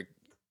more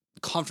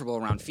comfortable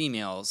around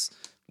females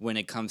when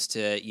it comes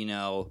to, you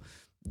know,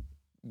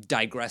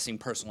 digressing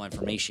personal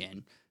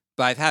information.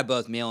 But I've had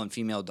both male and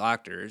female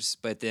doctors.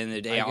 But at the end of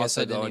the day, I guess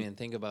also I didn't go even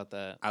think about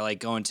that. I like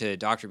going to a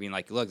doctor being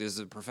like, look, this is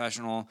a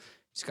professional.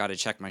 Just got to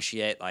check my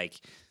shit. Like,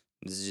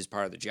 this is just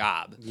part of the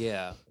job.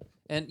 Yeah.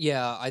 And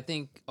yeah, I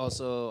think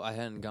also I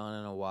hadn't gone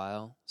in a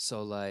while.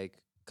 So like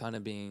kind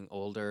of being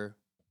older.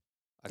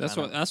 That's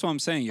what I'm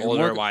saying. You're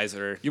Older, more,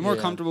 wiser. You're more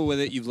Yeah. comfortable with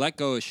it. You've let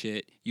go of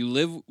shit. You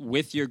live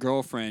with your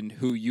girlfriend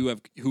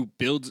who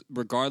builds,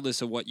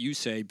 regardless of what you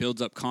say,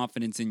 builds up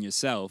confidence in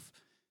yourself.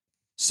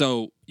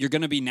 So you're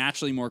gonna be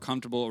naturally more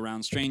comfortable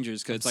around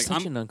strangers because it's like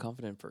such an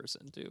unconfident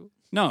person too.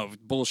 no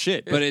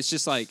bullshit. But it's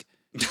just like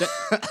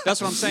that's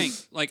what I'm saying.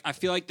 Like I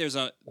feel like there's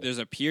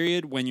a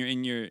period when you're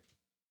in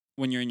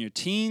your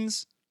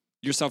teens,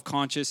 you're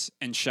self-conscious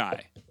and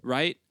shy,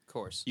 right? Of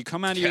course. You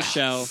come out of your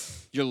shell,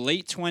 your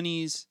late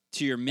 20s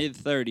to your mid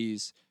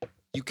 30s,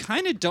 you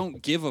kind of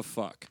don't give a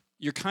fuck.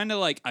 You're kind of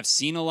like, I've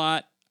seen a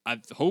lot.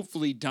 I've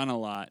hopefully done a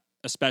lot,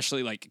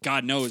 especially like,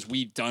 God knows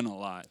we've done a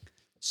lot.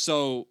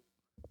 So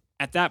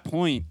at that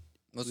point,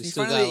 Well, We you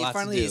still got finally, lots to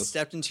finally do.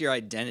 stepped into your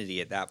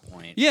identity at that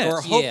point. Yeah.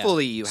 Or Yeah.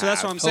 hopefully you have. so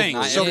that's what I'm saying.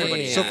 Not So,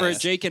 everybody so for has.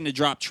 Jake and to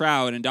drop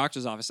trout in a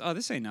doctor's office, oh,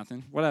 this ain't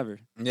nothing. Whatever.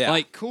 Yeah.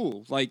 Like,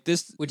 cool. Like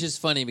this. Which is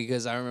funny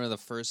because I remember the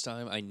first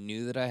time I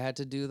knew that I had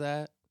to do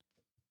that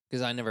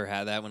because I never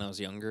had that when I was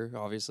younger,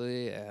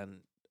 obviously. And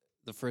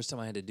the first time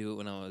I had to do it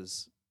when I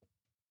was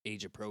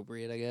age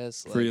appropriate, I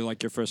guess. For you,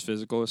 like your first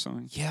physical or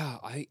something. Yeah,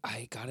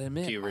 I gotta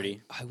admit,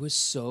 Puberty. I was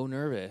so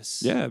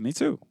nervous. Yeah, me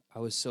too. I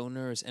was so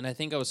nervous, and I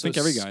think I was so think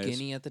every guy is.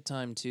 skinny at the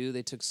time too.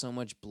 They took so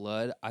much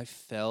blood. I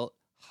felt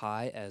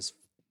high as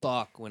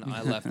fuck when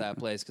I left that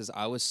place because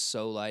I was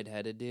so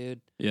lightheaded,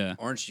 dude. Yeah.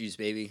 Orange juice,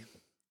 baby.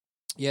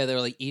 Yeah, they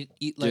were like eat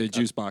Like like a a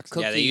juice box.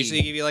 cookie. Yeah, they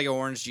usually give you like an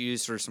orange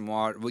juice or some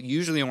water. Well,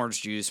 usually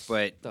orange juice,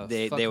 but The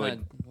they fuck would.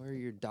 kind- where are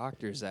your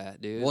doctors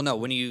at, dude? Well, no,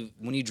 when you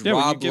when you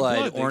draw get blood,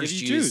 blood, they orange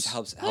give you juice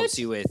juice. helps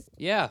you with.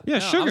 yeah, Yeah,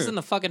 no, I was sugar. in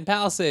the fucking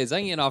Palisades. I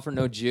ain't getting offered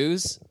no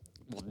juice.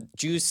 Well,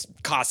 juice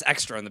costs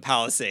extra in the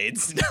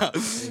Palisades. No.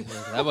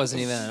 That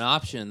wasn't even an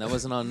option. That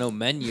wasn't on no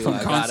menu. From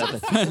I got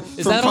at the,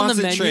 is from that on the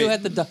concentrate. menu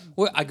at the?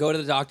 Where I go to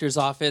the doctor's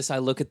office. I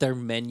look at their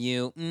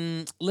menu.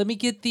 Let me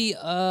get the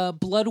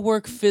blood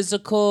work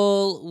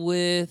physical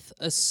with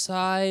a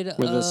side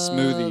With a of,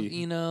 smoothie.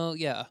 You know,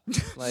 yeah,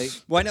 like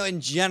Well, I know in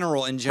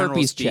general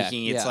Herpes check,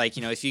 speaking, it's yeah. like,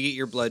 you know, if you get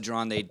your blood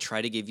drawn, they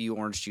try to give you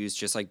orange juice,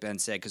 just like Ben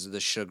said, because of the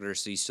sugar,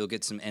 so you still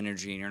get some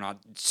energy and you're not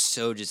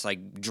so just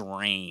like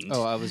drained.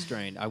 oh, I was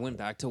drained. I went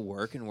back to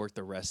work and worked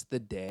the rest of the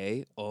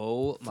day.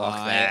 Oh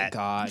my that.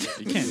 god,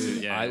 You can't do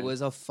dude, yeah. I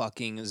was a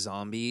fucking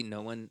zombie.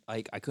 No one,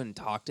 like, I couldn't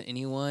talk to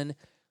anyone.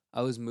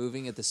 I was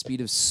moving at the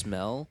speed of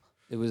smell.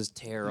 It was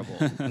terrible.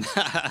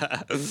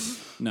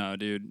 No,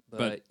 dude.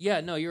 But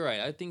yeah, no, you're right.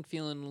 I think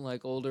feeling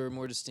like older,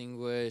 more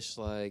distinguished,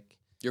 like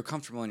You're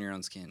comfortable in your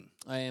own skin.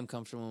 I am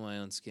comfortable in my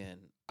own skin.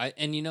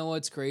 And you know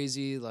what's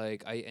crazy?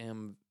 Like I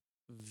am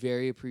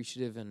very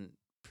appreciative and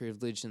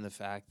privileged in the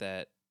fact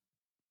that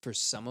for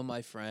some of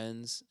my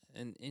friends,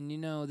 and you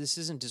know, this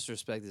isn't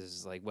disrespect. This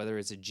is like whether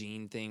it's a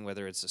gene thing,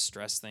 whether it's a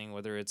stress thing,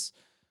 whether it's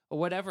a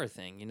whatever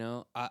thing. You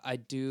know, I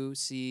do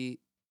see.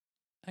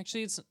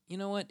 Actually, it's you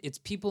know what? It's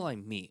people I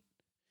meet.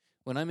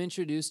 When I'm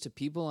introduced to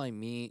people I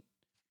meet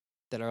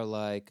that are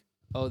like,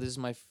 oh, this is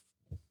my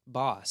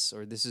boss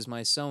or this is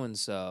my so and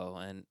so,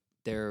 and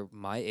they're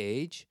my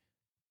age,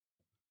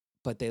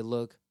 but they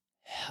look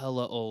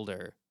hella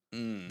older.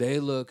 Mm. They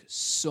look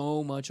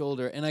so much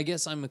older. And I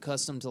guess I'm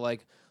accustomed to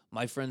like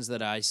my friends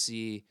that I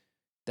see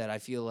that I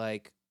feel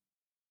like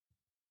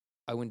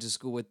I went to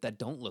school with that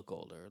don't look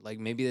older. Like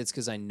maybe that's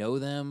because I know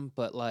them,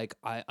 but like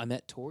I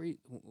met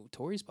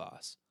Tori's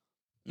boss.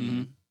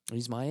 Mm-hmm.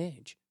 He's my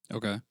age.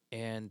 Okay.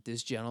 And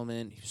this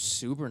gentleman, he was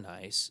super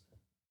nice,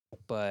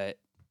 but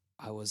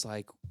I was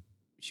like,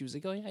 she was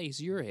like, oh yeah,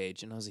 he's your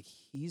age. And I was like,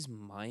 he's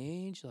my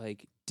age?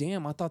 Like,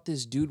 damn, I thought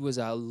this dude was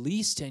at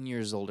least 10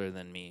 years older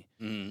than me.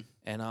 Mm.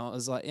 And I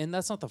was like, and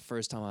that's not the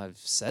first time I've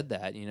said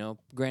that, you know?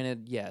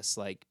 Granted, yes,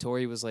 like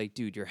Tori was like,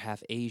 dude, you're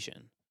half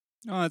Asian.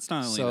 Oh, it's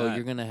not only So that.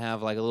 you're going to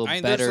have like a little I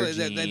mean, better there's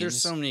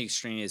genes. so many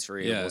extraneous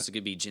variables. It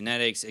could be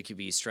genetics. It could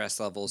be stress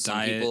levels. Some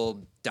Diet.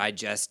 people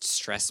digest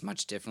stress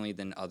much differently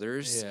than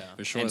others. Yeah.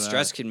 For sure. And that.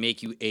 stress can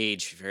make you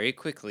age very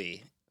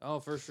quickly. Oh,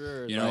 for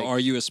sure. You know, like, are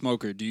you a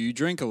smoker? Do you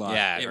drink a lot?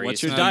 Yeah, Eh, are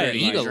what's you your a smoker? diet? Do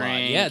you eat a like? lot.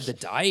 drink? Yeah, the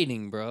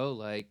dieting, bro.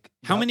 Like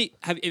How many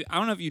have? I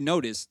don't know if you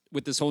noticed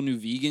with this whole new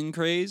vegan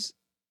craze.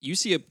 You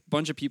see a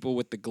bunch of people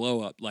with the glow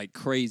up like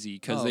crazy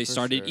because Oh, they for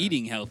started sure.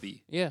 eating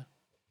healthy. Yeah.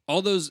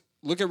 All those.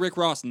 Look at Rick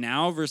Ross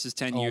now versus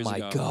 10 Oh years my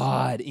ago.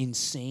 God,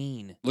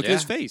 insane, Look at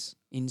his Yeah. face.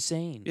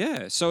 insane.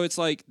 Yeah. So it's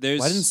like there's.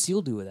 Why didn't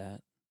Seal do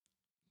that?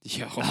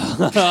 Yo.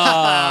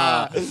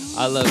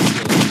 I love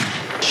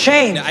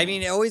Seal. No, I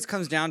mean, it always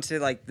comes down to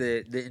like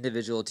the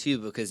individual too,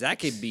 because that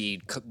could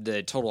be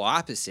the total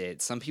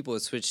opposite. Some people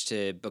would switch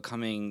to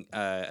becoming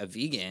a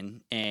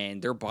vegan,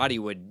 and their body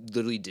would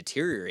literally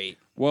deteriorate.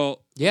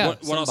 Well, Yeah,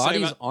 What some I'll say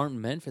bodies about, aren't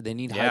meant for. They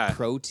need Yeah. high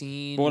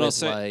protein. But what I'll with,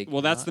 say, like,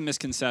 well, that's not- the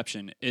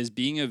misconception is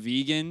being a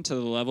vegan to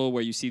the level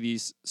where you see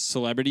these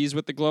celebrities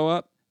with the glow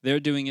up. They're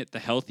doing it the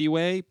healthy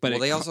way, but Well,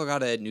 it they co- also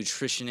got a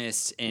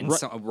nutritionist and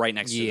Right. right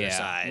next to their yeah.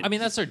 side. I mean,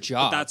 that's their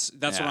job. that's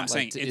what Yeah. I'm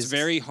saying. Like, It's it's-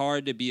 very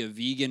hard to be a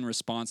vegan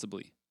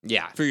responsibly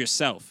yeah. for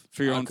yourself,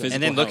 for your own Okay. physical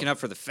And then looking health. up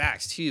for the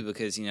facts too,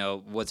 because you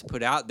know what's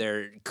put out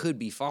there could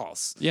be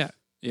false. Yeah,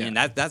 yeah. And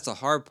that's the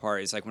hard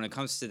part. Is like when it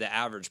comes to the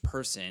average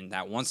person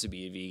that wants to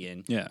be a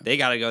vegan, Yeah. they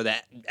got to go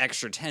that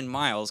extra 10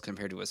 miles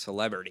compared to a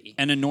celebrity.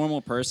 And a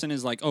normal person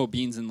is like, oh,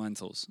 beans and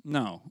lentils.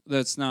 No,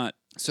 that's not.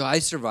 So I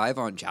survive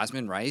on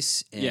jasmine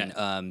rice and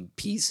Yeah.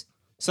 peas.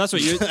 So that's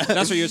what you're.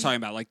 That's what you're talking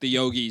about, like the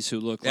yogis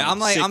who look. Yeah,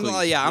 like I'm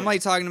sickly.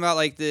 like talking about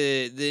like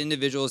the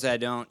individuals that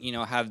don't,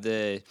 have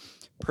the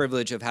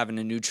privilege of having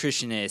a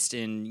nutritionist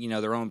and,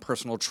 their own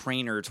personal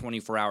trainer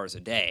 24 hours a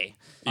day.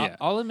 Yeah.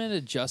 I'll admit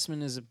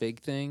adjustment is a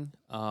big thing.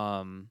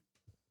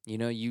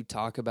 You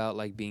talk about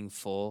like being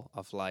full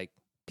of like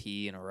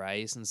pea and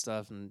rice and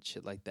stuff and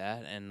shit like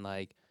that, and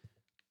like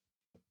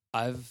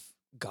I've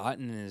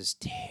gotten in this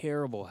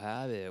terrible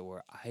habit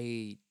where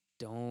I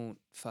don't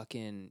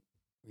fucking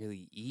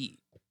really eat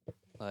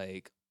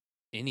like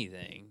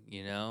anything,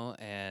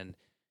 and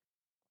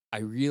I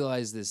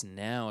realize this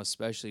now,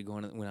 especially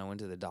when I went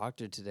to the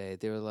doctor today.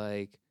 They were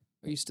like,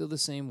 are you still the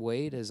same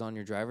weight as on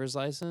your driver's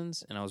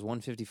license? And I was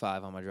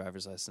 155 on my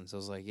driver's license. I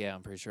was like, yeah,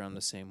 I'm pretty sure I'm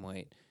the same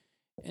weight.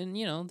 And,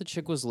 the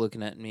chick was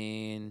looking at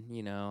me,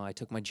 and, I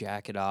took my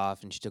jacket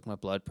off, and she took my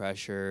blood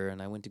pressure,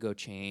 and I went to go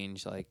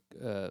change,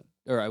 or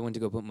I went to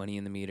go put money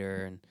in the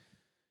meter, and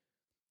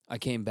I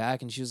came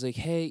back, and she was like,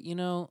 hey,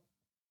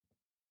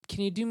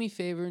 can you do me a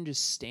favor and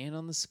just stand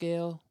on the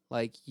scale?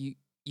 Like, you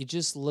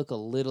just look a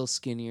little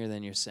skinnier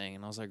than you're saying.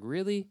 And I was like,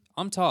 really?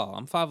 I'm tall.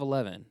 I'm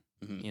 5'11",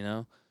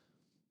 Mhm.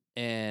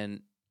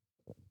 And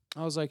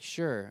I was like,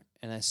 sure.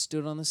 And I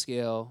stood on the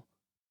scale,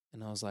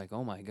 and I was like,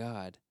 oh, my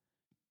God.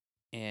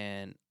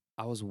 And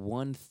I was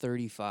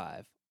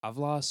 135. I've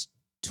lost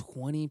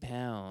 20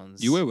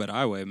 pounds. You weigh what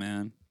I weigh,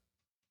 man.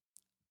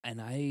 And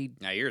I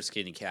Now you're a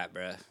skinny cat,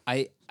 bruh.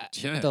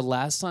 Yeah. the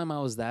last time I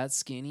was that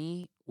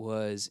skinny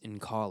was in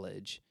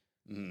college.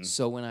 Mhm.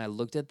 So when I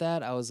looked at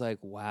that, I was like,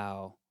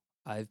 wow,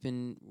 I've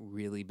been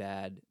really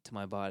bad to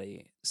my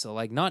body. So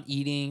like not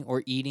eating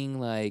or eating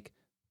like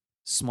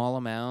small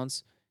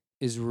amounts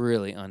is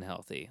really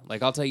unhealthy.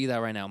 Like I'll tell you that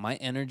right now. My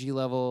energy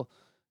level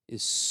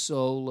is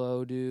so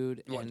low,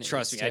 dude. Well, And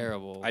trust it's me,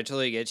 terrible. I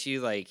totally get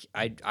you. Like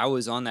I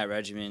was on that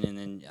regimen, and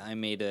then I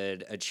made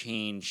a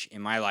change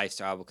in my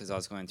lifestyle because I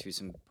was going through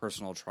some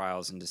personal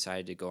trials and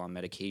decided to go on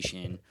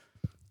medication.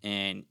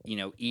 And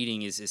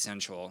eating is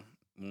essential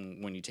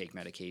when you take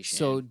medication.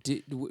 So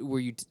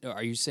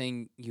are you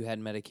saying you had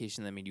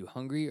medication that made you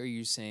hungry, or are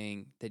you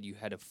saying that you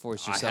had to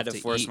force I yourself had to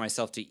force eat?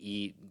 myself to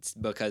eat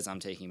because I'm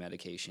taking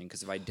medication.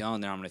 Because if I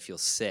don't, then I'm going to feel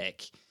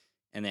sick,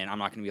 and then I'm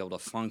not going to be able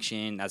to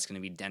function. That's going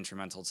to be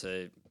detrimental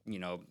to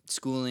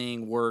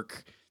schooling,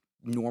 work,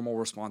 normal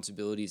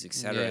responsibilities,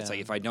 etc. It's like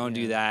Yeah, if I don't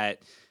do yeah.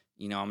 that,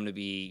 I'm going to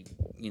be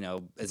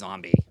a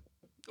zombie,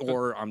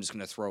 or I'm just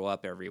going to throw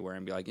up everywhere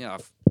and be like,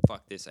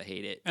 fuck this, I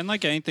hate it. And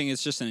like anything,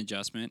 it's just an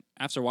adjustment.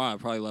 After a while, it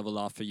probably leveled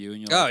off for you.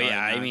 And you're Oh like, yeah,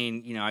 "All right, I now-"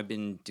 mean, I've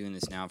been doing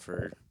this now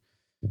for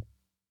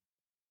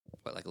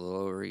like a little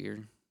over a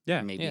year,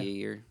 Yeah. maybe Yeah. a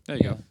year. There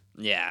you go.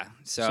 Yeah.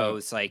 So, So-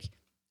 it's like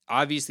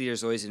obviously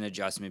there's always an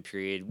adjustment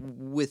period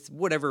with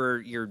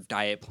whatever your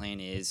diet plan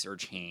is or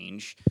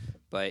change,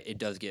 but it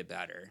does get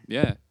better.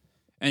 Yeah.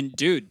 And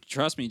dude,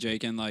 trust me,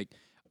 Jake. And like,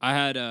 I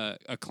had a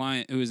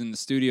client who was in the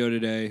studio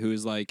today who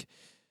was like,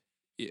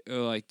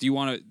 like, do you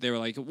want to? They were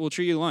like, we'll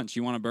treat you to lunch.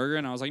 You want a burger?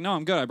 And I was like, no,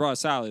 I'm good. I brought a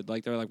salad.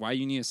 Like, they're like, why do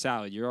you need a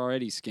salad? You're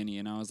already skinny.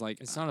 And I was like,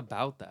 It's not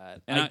about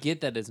that. And I I-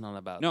 get that it's not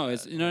about no, that.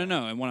 it's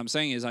no. And what I'm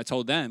saying is, I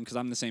told them because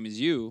I'm the same as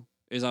you.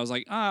 Is I was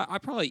like, I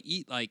probably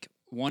eat like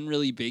one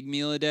really big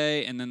meal a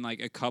day, and then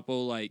like a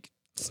couple like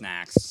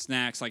snacks,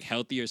 like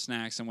healthier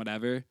snacks and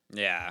whatever.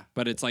 Yeah.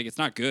 But it's like it's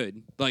not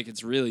good. Like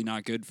it's really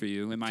not good for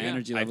you. And my Yeah,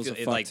 energy I levels feel are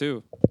it, fucked like-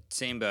 too.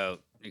 Same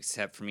boat,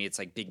 except for me, it's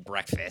like big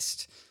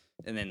breakfast,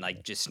 and then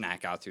like just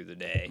snack out through the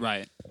day.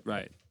 Right.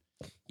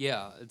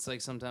 Yeah, it's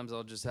like sometimes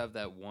I'll just have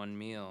that one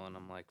meal and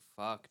I'm like,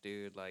 fuck,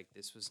 dude, like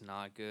this was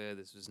not good.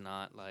 This was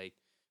not like,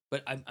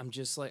 but I'm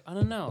just like, I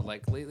don't know.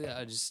 Like lately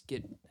I just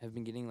have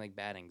been getting like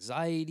bad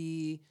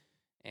anxiety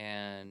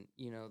and,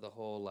 you know, the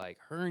whole like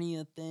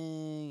hernia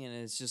thing. And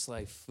it's just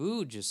like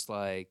food, just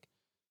like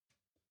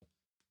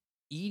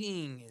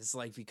eating is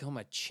like become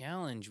a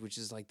challenge, which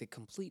is like the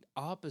complete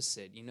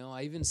opposite. You know,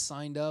 I even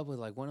signed up with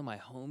like one of my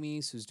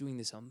homies who's doing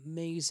this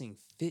amazing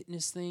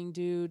fitness thing,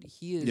 dude.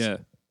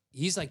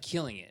 He's like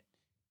killing it.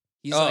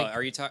 He's like,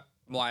 are you talking?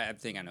 Well, I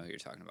think I know who you're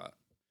talking about.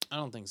 I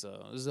don't think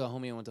so. This is a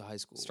homie I went to high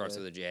school Starts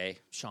with a J.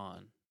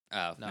 Sean.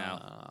 Oh,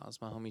 No,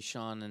 it's my homie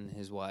Sean and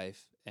his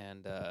wife,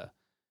 and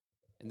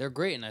they're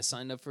great. And I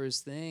signed up for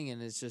his thing,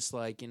 and it's just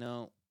like, you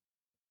know,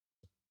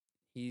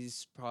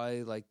 he's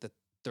probably like the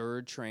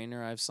third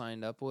trainer I've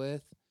signed up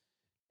with,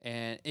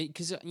 and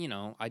because you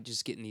know I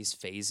just get in these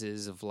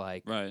phases of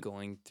like Right.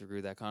 going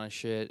through that kind of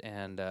shit,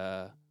 and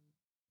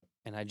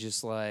I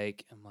just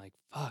like I'm like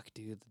fuck,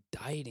 dude, the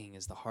dieting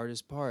is the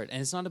hardest part,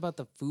 and it's not about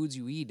the foods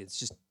you eat; it's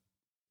just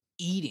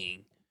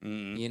eating,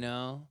 Mm. you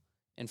know.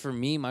 And for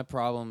me, my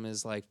problem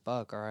is like,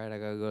 fuck, all right, I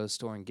gotta go to the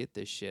store and get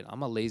this shit.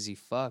 I'm a lazy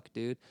fuck,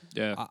 dude.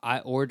 Yeah. I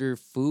order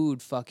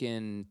food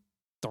fucking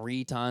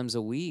 3 times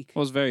a week.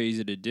 Well, it's very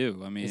easy to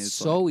do. I mean, It's it's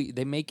so like,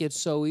 they make it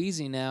so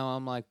easy now.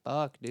 I'm like,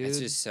 fuck, dude. It's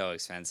just so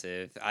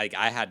expensive. I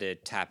had to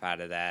tap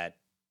out of that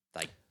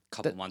like a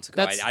couple That- months ago.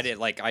 that's-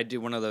 I did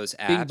one of those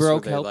apps Being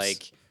broke where they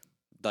helps.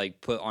 like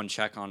put on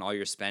check on all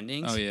your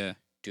spendings. oh yeah.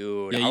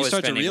 Dude, Yeah, I you was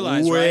start to spending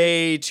realize, right?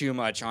 way too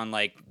much on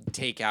like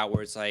takeout,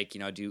 where it's like,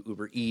 you know, do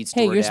Uber Eats,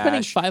 Hey, you're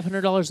spending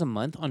DoorDash. $500 a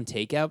month on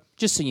takeout,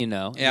 just so you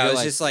know. Yeah, I You're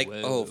was just like,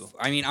 whoa.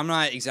 I mean, I'm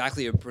not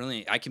exactly a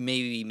brilliant. I can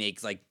maybe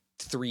make like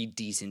 3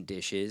 decent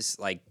dishes,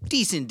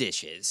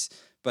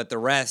 but the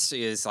rest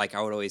is like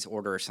I would always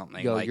order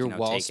something Yo, like, your you know,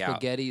 wall takeout.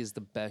 spaghetti is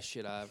the best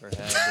shit I ever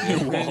had.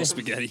 dude. Wall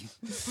spaghetti.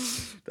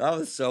 That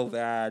was so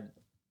bad.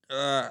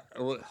 Ugh.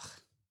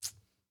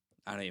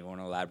 I don't even want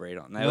to elaborate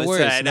on that. No It was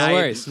worries, sad. no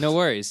worries, no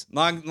worries.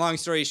 Long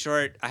story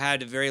short, I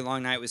had a very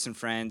long night with some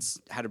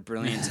friends. Had a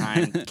brilliant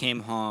time.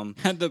 Came home.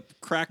 Had the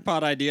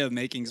crackpot idea of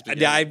making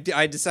spaghetti.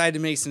 I decided to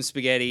make some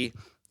spaghetti.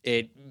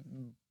 It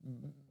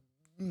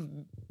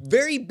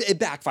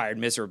backfired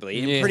miserably.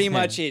 And Yeah. pretty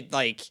much it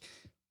like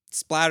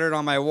splattered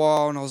on my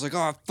wall, and I was like,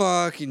 oh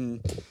fuck.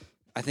 And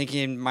I think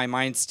in my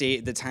mind state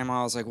at the time,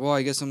 I was like, well,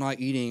 I guess I'm not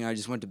eating. I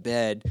just went to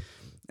bed.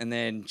 And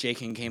then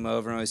Jakin came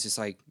over and I was just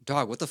like,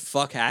 dog, what the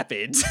fuck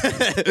happened?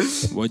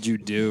 What'd you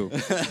do?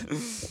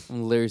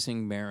 I'm literally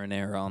seeing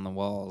marinara on the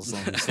walls.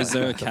 I'm just Is like,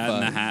 there a what the cat in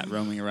the fuck? hat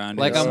roaming around?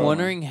 Like, here I'm somewhere?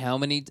 wondering how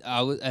many.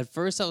 At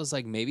first, I was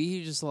like, maybe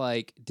he just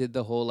like did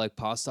the whole like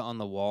pasta on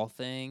the wall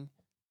thing,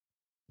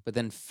 but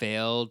then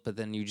failed. But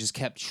then you just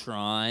kept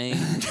trying,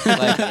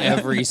 like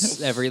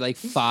every like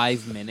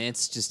 5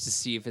 minutes, just to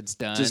see if it's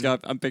done.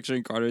 I'm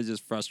picturing Carter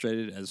just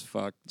frustrated as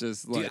fuck.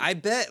 Just like Dude, I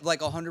bet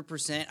like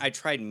 100% I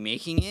tried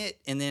making it,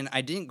 and then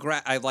I didn't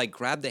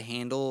grabbed the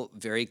handle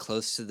very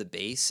close to the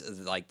base of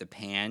like the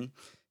pan,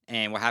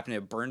 and what happened,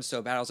 it burned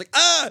so bad I was like,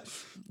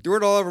 threw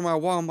it all over my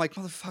wall. I'm like,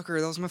 motherfucker,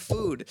 that was my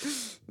food.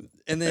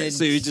 And then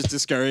so you just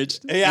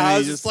discouraged. yeah, And then I you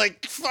was just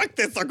like, fuck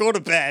this, I'll go to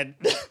bed.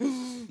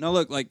 No,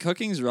 look, like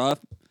cooking's rough.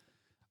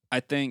 I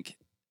think,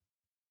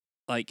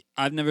 like,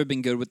 I've never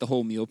been good with the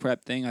whole meal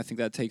prep thing. I think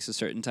that takes a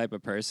certain type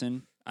of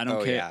person. I don't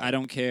Oh, care. yeah. I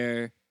don't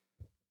care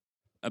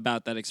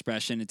about that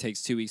expression. It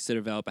takes 2 weeks to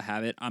develop a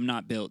habit. I'm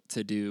not built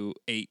to do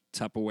 8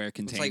 Tupperware It's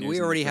containers. like in we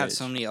the already have fridge.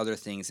 so many other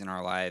things in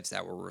our lives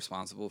that we're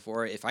responsible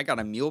for. If I got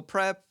a meal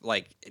prep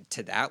like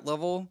to that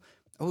level,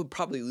 I would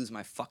probably lose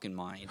my fucking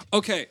mind.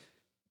 Okay,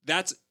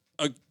 that's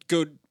a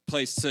good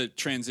place to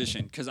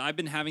transition because I've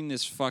been having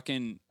this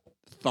fucking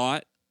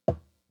thought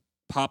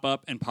pop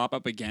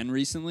up again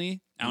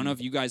recently. I don't know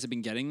if you guys have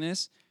been getting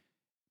this.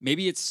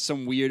 Maybe it's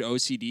some weird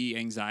OCD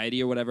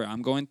anxiety or whatever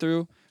I'm going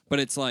through, but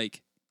it's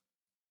like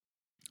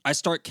I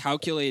start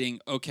calculating,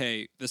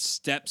 okay, the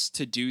steps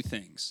to do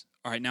things.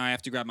 All right, now I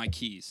have to grab my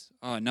keys.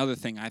 Oh, another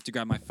thing, I have to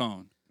grab my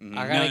phone. I No,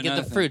 gotta get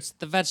another the thing. fruits,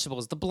 the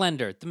vegetables, the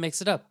blender to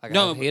mix it up. I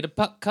No, gotta get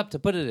a cup to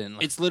put it in.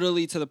 Like, It's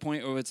literally to the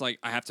point where it's like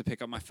I have to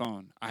pick up my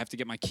phone. I have to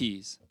get my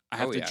keys. I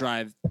have Oh, to yeah.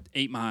 drive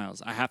 8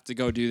 miles. I have to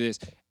go do this.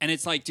 And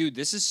it's like, dude,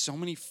 this is so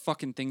many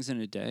fucking things in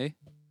a day.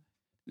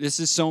 This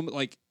is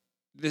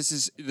this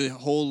is the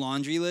whole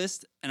laundry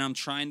list. And I'm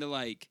trying to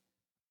like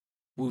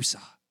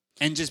woosah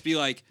and just be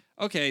like,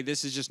 okay,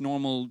 this is just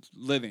normal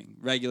living,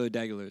 regular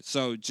degular.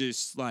 So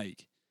just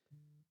like,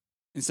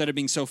 instead of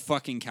being so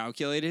fucking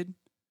calculated,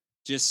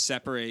 just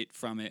separate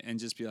from it and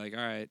just be like,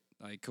 all right,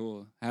 Like,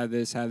 cool. Have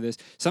this.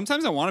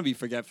 Sometimes I want to be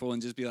forgetful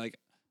and just be like,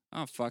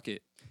 oh, fuck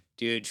it.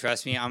 Dude,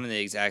 trust me, I'm in the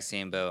exact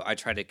same boat. I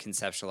try to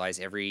conceptualize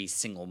every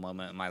single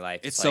moment of my life.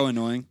 It's so like,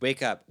 annoying.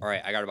 Wake up. All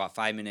right, I got about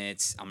 5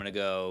 minutes. I'm going to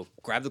go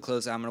grab the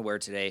clothes that I'm going to wear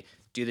today,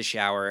 do the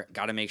shower.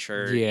 Got to make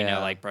sure,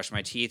 like brush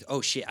my teeth. Oh,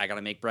 shit, I got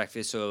to make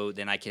breakfast so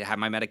then I can have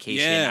my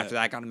medication. Yeah. After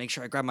that, I got to make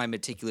sure I grab my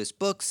meticulous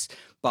books,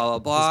 blah, blah,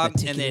 blah.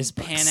 And then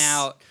pan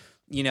out,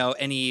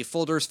 any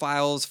folders,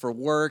 files for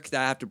work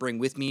that I have to bring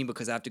with me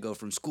because I have to go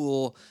from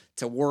school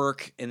to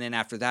work. And then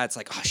after that, it's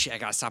like, oh, shit, I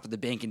got to stop at the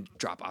bank and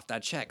drop off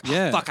that check.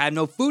 Yeah. Oh, fuck, I have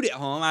no food at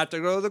home. I have to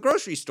go to the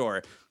grocery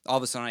store. All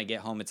of a sudden, I get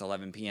home. It's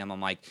 11 p.m. I'm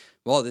like,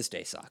 well, this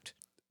day sucked.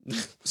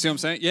 See what I'm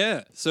saying?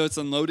 Yeah. So it's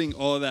unloading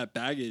all of that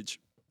baggage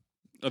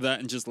of that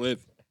and just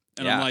live.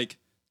 And I'm Yeah. like,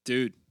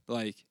 dude,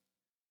 like,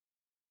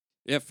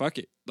 yeah, fuck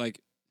it.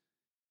 Like,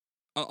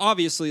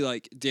 obviously,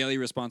 like, daily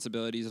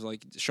responsibilities of,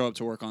 like, show up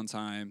to work on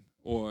time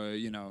or,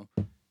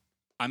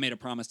 I made a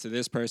promise to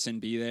this person,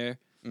 be there.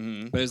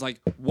 Mm-hmm. But it's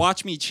like,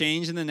 watch me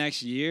change in the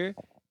next year.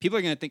 People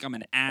are going to think I'm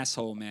an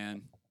asshole,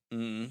 man.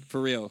 Mm-hmm. For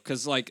real.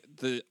 Because, like,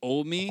 the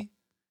old me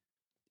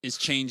is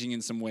changing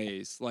in some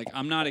ways. Like,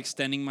 I'm not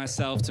extending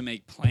myself to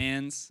make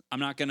plans. I'm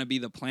not going to be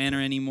the planner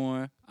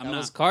anymore. That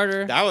was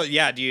Carter. That was,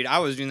 yeah, dude. I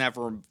was doing that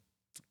for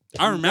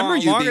I remember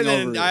you longer being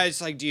than over it. I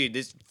was like, dude,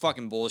 this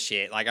fucking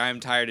bullshit. Like, I'm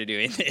tired of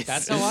doing this.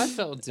 That's how I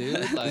felt,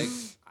 dude. Like,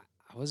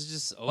 I was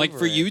just over Like,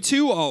 for it. you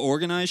two, I'll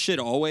organize shit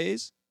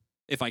always.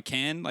 If I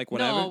can, like,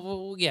 whatever. No,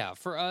 well, yeah,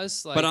 for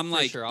us, like, But I'm for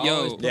like, sure. I'll yo,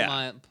 always put yeah.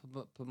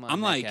 my I'm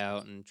neck like-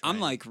 out and try I'm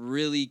and- like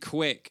really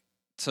quick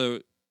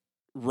to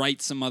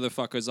write some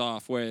motherfuckers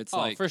off where it's oh,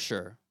 like, for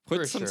sure. put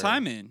For some sure.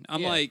 time in.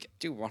 I'm Yeah. like,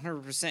 Dude,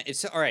 100%.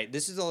 It's all right.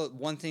 This is the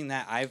one thing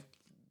that I've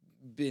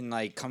been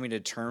like coming to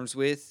terms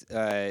with,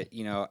 at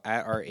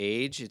our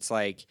age. It's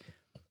like,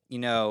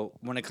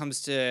 when it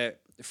comes to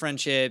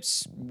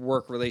friendships,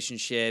 work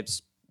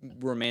relationships,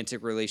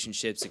 romantic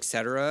relationships,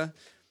 etc.,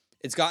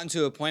 it's gotten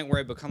to a point where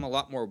it become a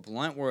lot more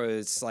blunt, where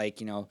it's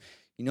like, you know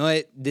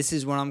what, this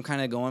is what I'm kind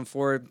of going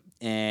for,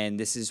 and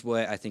this is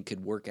what I think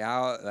could work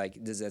out.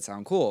 Like, does that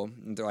sound cool?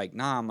 And they're like,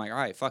 nah. I'm like, all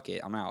right, fuck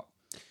it, I'm out.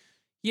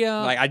 Yeah.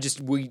 Like,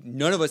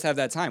 none of us have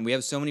that time. We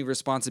have so many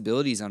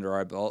responsibilities under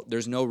our belt.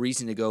 There's no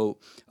reason to go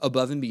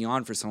above and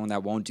beyond for someone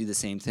that won't do the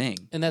same thing.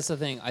 and that's the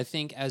thing. I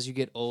think as you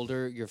get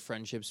older, your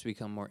friendships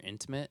become more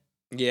intimate.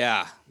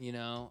 Yeah. I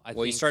Well,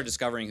 think you start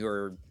discovering who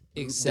are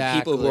exactly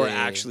the people who are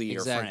actually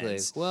your exactly.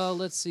 friends. Well,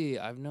 let's see.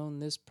 I've known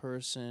this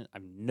person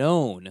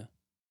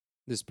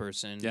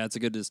yeah, it's a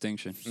good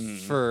distinction. Mhm.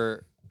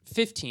 for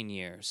 15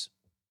 years.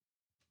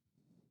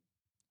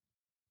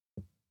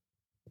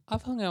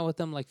 I've hung out with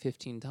them like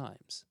 15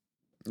 times.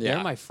 Yeah.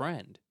 They're my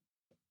friend.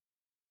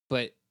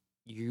 But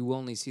you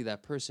only see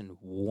that person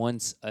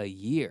once a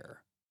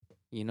year.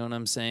 You know what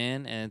I'm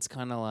saying? And it's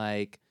kind of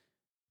like,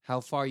 how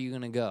far are you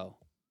going to go?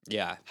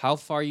 Yeah. How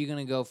far are you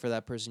going to go for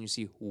that person you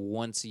see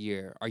once a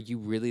year? Are you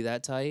really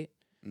that tight?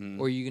 Mhm.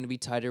 Or are you going to be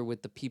tighter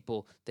with the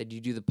people that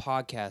you do the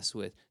podcast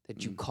with,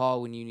 that you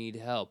call when you need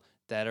help,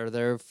 that are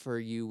there for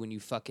you when you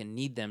fucking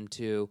need them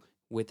to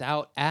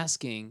without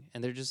asking?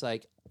 And they're just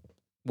like,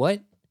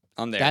 what?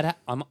 I'm there.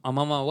 I'm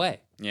on my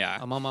way. Yeah.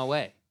 I'm on my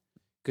way.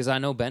 Because I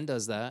know Ben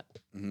does that.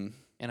 Mhm.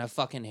 And I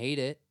fucking hate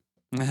it.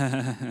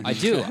 I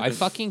do. I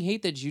fucking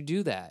hate that you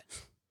do that.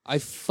 I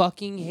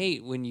fucking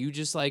hate when you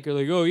just like are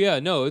like, oh yeah,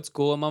 no, it's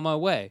cool. I'm on my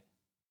way.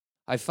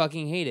 I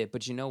fucking hate it.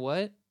 But you know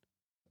what?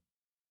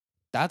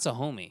 That's a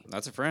homie.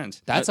 That's a friend.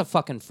 That's a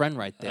fucking friend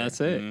right there. That's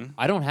it. Mhm.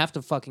 I don't have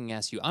to fucking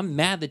ask you. I'm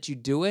mad that you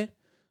do it,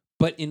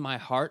 but in my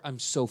heart, I'm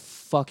so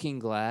fucking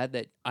glad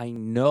that I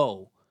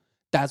know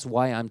that's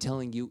why I'm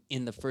telling you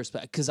in the first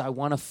place. Because I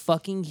want to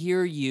fucking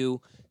hear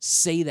you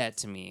say that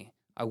to me.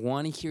 I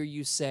want to hear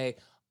you say,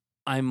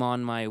 I'm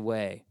on my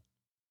way.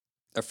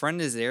 A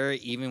friend is there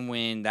even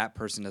when that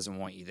person doesn't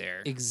want you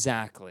there.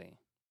 Exactly.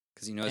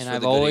 Because it's And for I've the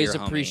good of always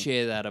your homie.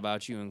 appreciated that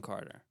about you and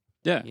Carter.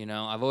 Yeah. You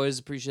know, I've always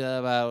appreciated that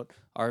about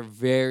our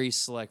very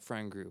select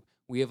friend group.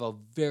 We have a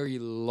very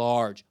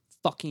large,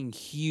 fucking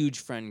huge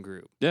friend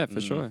group, Yeah,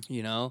 for sure.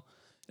 you know?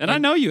 And I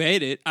know you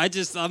hate it.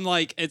 I'm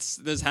like,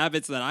 there's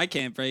habits that I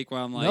can't break where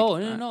I'm like,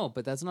 No,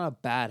 but that's not a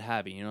bad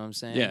habit, you know what I'm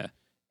saying? Yeah.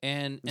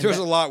 And There's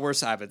that- a lot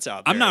worse habits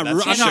out there. I'm not,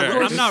 that's I'm, for not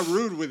sure. I'm not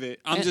rude with it.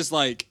 I'm And- just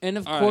like, and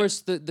of all right.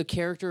 course the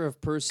character of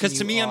person Because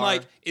to you me, I'm are-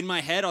 like, in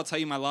my head, I'll tell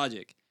you my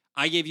logic.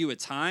 I gave you a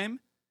time,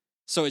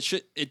 so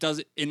it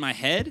does, in my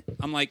head,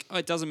 I'm like, oh,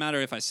 it doesn't matter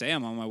if I say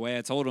I'm on my way.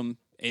 I told him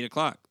 8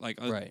 o'clock. Like,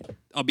 right.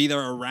 I'll be there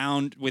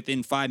around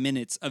within 5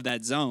 minutes of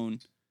that zone.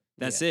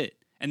 That's it.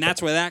 And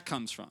that's where that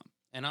comes from.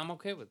 And I'm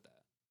okay with that.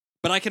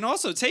 But I can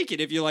also take it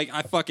if you're like,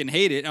 I fucking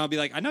hate it. And I'll be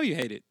like, I know you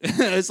hate it.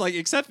 It's like,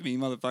 accept me,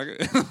 motherfucker.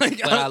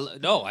 Like,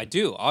 But I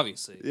do,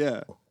 obviously.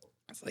 yeah.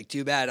 It's like,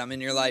 too bad. I'm in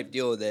your life.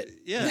 Deal with it.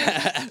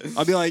 Yeah.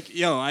 I'll be like,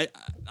 yo, I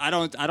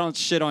don't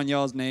shit on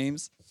y'all's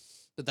names.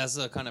 But that's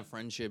the kind of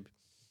friendship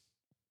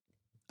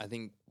I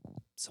think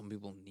some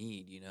people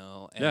need, you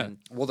know? Yeah. And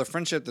Well, the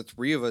friendship the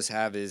three of us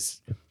have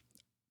is,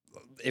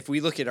 if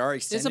we look at our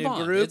extended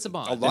bond. group, It's a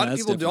bond. lot Yeah, of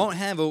that's people different. don't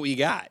have what we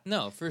got.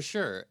 no, for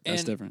sure.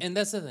 That's and different. And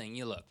that's the thing.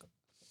 You look.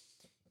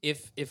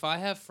 if I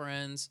have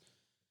friends,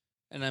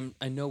 and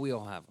I know we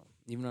all have them,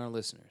 even our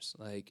listeners.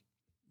 Like,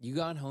 you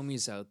got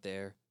homies out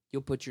there,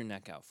 you'll put your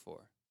neck out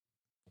for.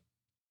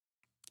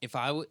 If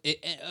I would,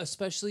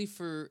 especially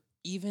for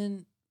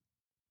even,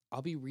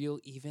 I'll be real,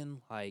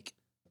 even like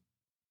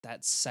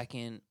that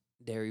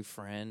secondary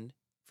friend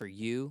for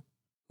you,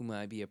 who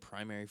might be a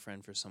primary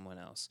friend for someone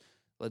else.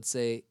 Let's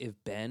say if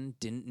Ben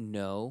didn't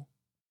know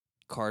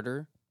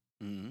Carter,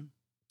 Mhm.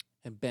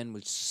 and Ben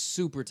was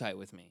super tight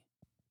with me,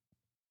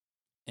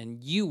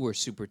 and you were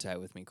super tight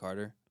with me,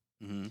 Carter,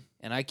 Mhm.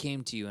 and I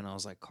came to you and I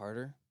was like,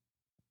 Carter,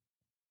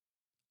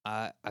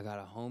 I got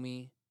a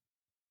homie,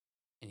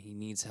 and he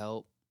needs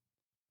help,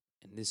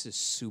 and this is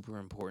super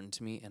important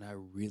to me, and I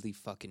really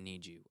fucking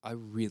need you. I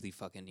really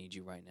fucking need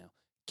you right now.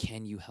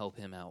 Can you help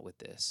him out with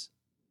this?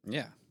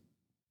 Yeah.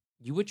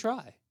 You would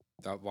try.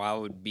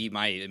 What would be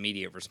my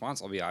immediate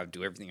response? I'll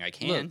do everything I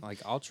can. Look, like,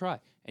 I'll try.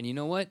 And you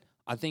know what?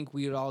 I think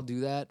we would all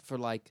do that for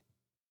like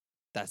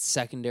that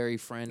secondary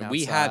friend outside.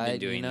 We have been you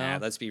doing know?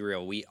 that. Let's be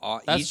real. We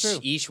all That's true.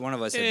 each one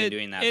of us have been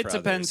doing that. It for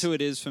depends others. who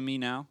it is for me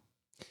now.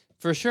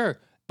 For sure.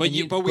 But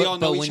And but we all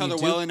know when each you other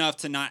do- well enough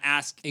to not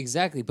ask.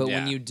 Exactly. But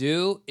when Yeah. you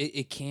do,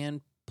 it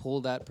can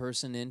pull that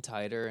person in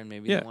tighter, and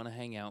maybe Yeah. they want to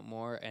hang out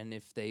more. And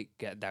if they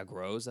get that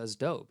grows, that's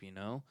dope, you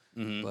know?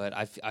 Mhm. But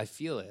I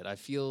feel it. I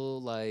feel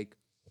like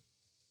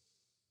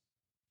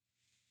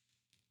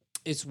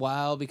it's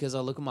wild because I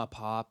look at my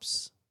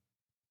pops,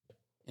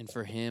 and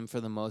for him, for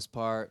the most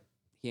part,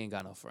 he ain't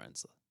got no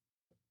friends left.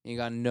 He ain't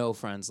got no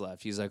friends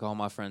left. He's like, all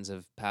my friends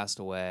have passed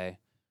away.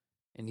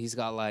 And he's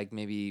got like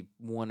maybe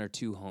 1 or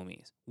 2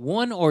 homies.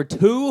 1 or 2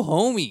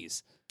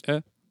 homies. Yeah.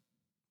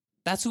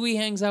 That's who he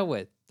hangs out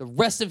with the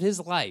rest of his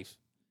life.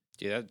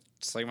 Dude,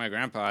 that's like my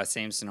grandpa.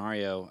 Same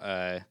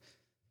scenario.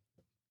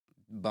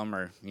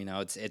 Bummer. You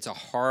know, it's a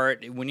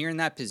hard when you're in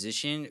that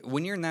position.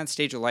 When you're in that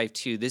stage of life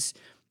too. This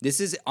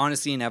is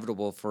honestly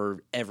inevitable for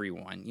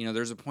everyone. You know,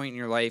 there's a point in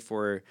your life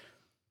where,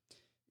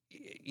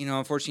 you know,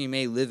 unfortunately, you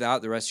may live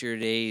out the rest of your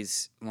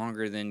days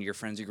longer than your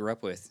friends you grew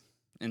up with,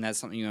 and that's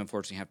something you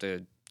unfortunately have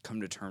to come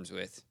to terms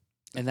with.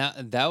 And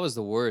that was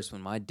the worst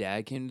when my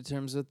dad came to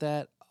terms with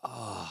that.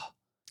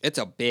 It's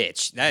a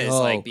bitch. That is Yo.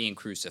 like being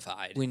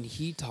crucified. When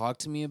he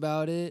talked to me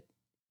about it,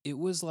 it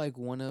was like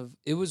one of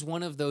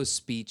those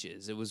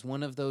speeches. It was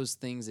one of those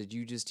things that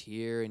you just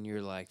hear and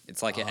you're like,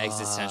 It's like an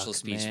existential "Fuck,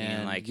 speech being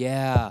man." like,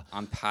 yeah.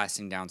 I'm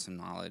passing down some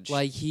knowledge.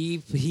 Like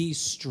he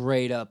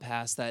straight up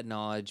passed that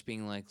knowledge,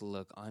 being like,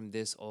 look, I'm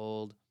this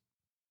old.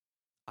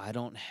 I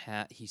don't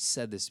have, he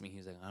said this to me. He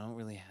was like, I don't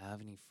really have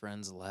any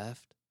friends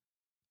left.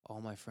 All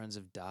my friends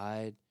have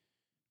died.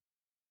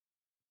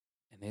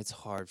 And it's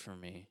hard for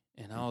me.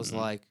 And I was Mhm.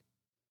 like,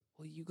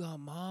 well, you got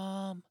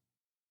mom.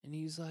 And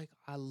he's like,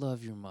 I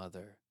love your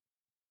mother.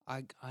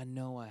 I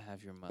know I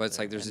have your mother. But it's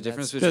like there's a and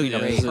difference that's between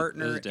great. a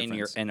partner There's a and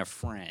difference. and a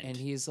friend. And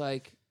he's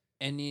like,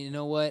 and you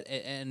know what?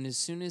 And as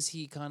soon as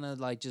he kind of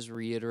like just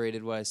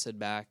reiterated what I said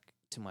back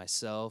to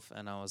myself,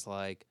 and I was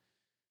like,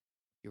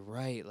 you're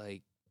right.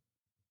 Like,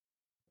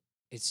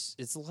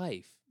 it's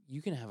life.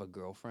 You can have a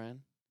girlfriend,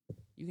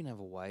 you can have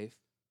a wife,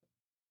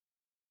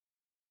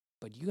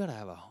 but you gotta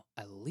have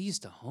at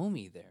least a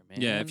homie there,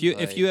 man. Yeah, if you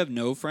Like, have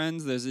no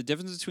friends, there's a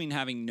difference between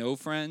having no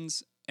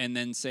friends and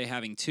then say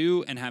having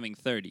 2 and having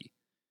 30.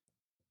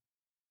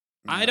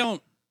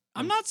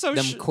 I'm not so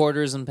them sure.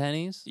 quarters and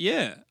pennies.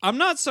 Yeah, I'm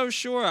not so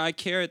sure I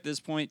care at this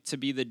point to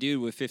be the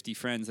dude with 50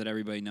 friends that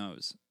everybody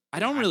knows. I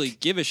don't really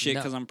give a shit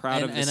No, because I'm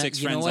proud of the 6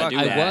 you know friends what? I do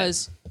I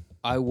have.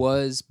 I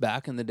was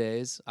back in the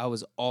days. I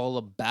was all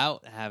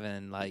about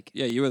having like.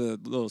 Yeah, you were the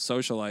little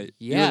socialite.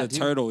 you Yeah, were the dude.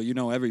 turtle. You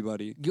know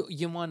everybody.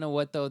 You want to know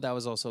what though? That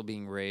was also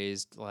being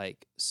raised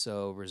like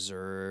so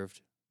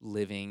reserved,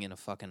 living in a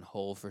fucking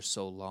hole for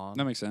so long.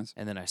 That makes sense.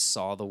 And then I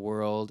saw the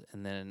world,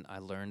 and then I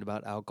learned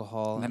about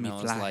alcohol, Let and me I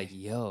was fly. like,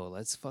 "Yo,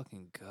 let's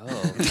fucking go!"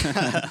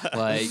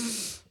 Like,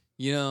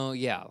 you know,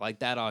 yeah, like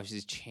that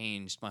obviously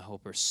changed my whole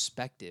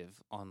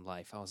perspective on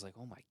life. I was like,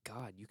 "Oh my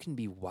god, you can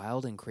be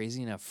wild and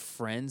crazy and have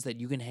friends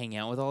that you can hang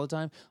out with all the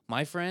time."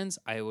 My friends,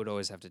 I would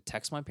always have to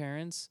text my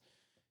parents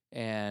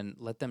and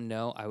let them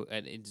know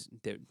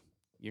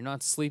you're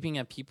not sleeping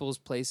at people's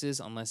places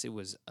unless it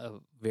was a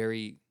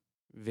very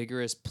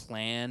vigorous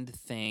planned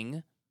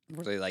thing.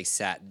 Where they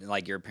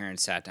like your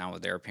parents sat down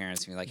with their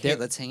parents and be like, hey,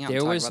 let's hang out. There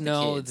and talk was about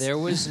no the kids. there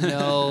was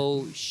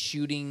no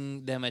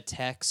shooting them a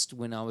text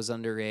when I was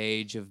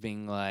underage of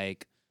being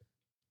like,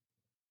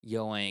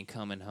 yo, I ain't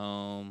coming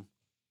home.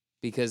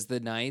 Because the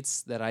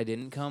nights that I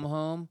didn't come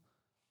home,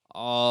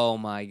 oh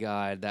my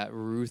god, that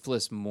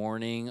ruthless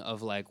morning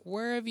of like,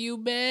 where have you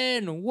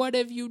been? What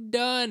have you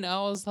done? I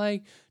was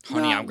like,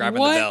 Honey, "Not I'm grabbing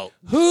what? the belt.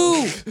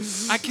 Who?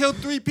 I killed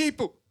 3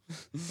 people.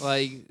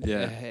 Like,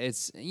 Yeah.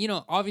 it's, you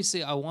know,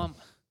 obviously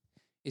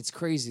it's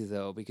crazy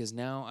though, because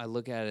now I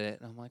look at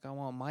it and I'm like, I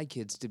want my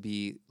kids to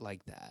be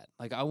like that.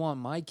 Like, I want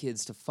my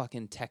kids to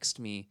fucking text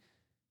me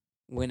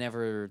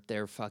whenever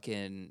they're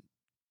fucking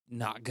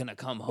not gonna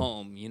come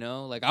home, you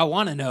know? Like, I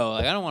want to know.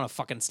 Like, I don't want to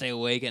fucking stay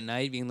awake at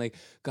night being like,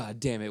 God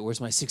damn it,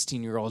 where's my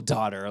 16-year-old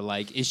daughter?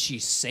 Like, is she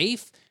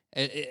safe?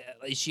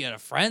 Is she at a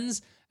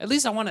friend's? At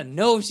least I want to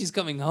know if she's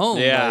coming home.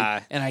 Yeah.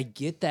 Like, and I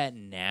get that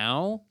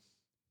now,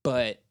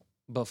 but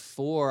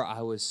before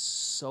I was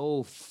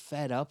so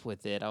fed up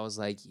with it. I was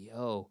like,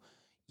 yo,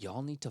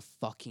 y'all need to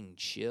fucking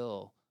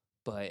chill.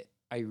 But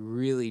I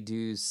really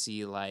do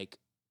see like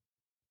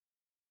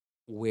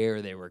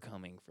where they were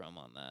coming from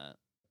on that.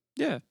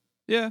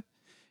 Yeah.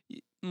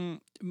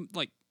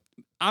 Like,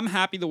 I'm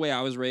happy the way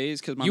I was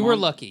raised because You were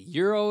lucky.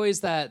 You're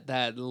always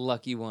that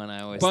lucky one.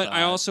 I always. But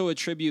I thought. also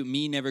attribute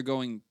me never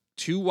going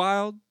too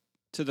wild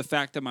to the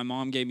fact that my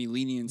mom gave me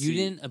leniency. You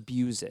didn't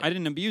abuse it. I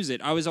didn't abuse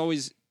it. I was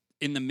always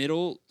in the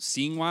middle,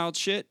 seeing wild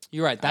shit.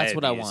 You're right. That's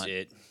what I abused want.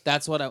 it.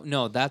 That's what I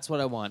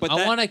want. But I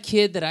that- want a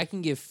kid that I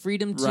can give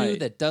freedom to Right.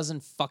 that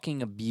doesn't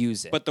fucking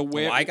abuse it. But the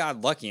way Well, I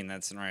got lucky in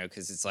that scenario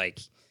because it's like.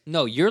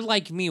 no, you're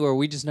like me where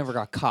we just never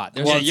got caught.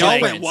 There's Well, a y'all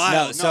went difference.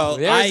 wild. No, so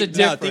there's a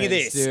no, think of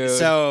difference, this. dude.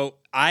 So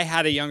I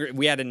had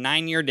we had a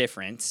 9-year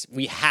difference.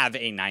 We have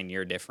a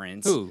 9-year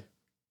difference. Who?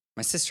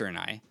 My sister and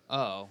I.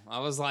 Oh, I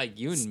was like,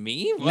 you and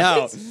me?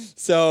 No. What?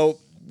 So,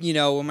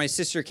 when my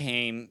sister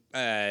came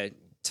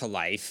to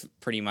life,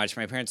 pretty much,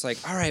 my parents were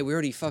like, all right, we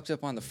already fucked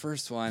up on the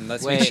first one.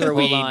 Let's make sure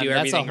we hold on. do That's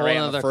everything a whole right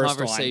on the other first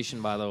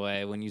conversation, by the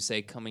way, when you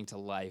say coming to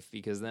life,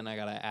 because then I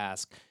gotta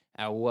ask,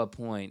 at what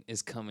point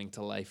is coming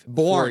to life? one.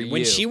 Born. for When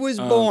you? she was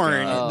Oh,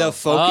 born, God. the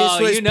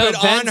focus was Ben's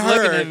put on looking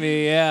her. at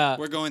me, yeah.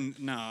 we're going.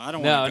 No, I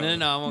don't. No, want no,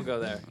 no, I won't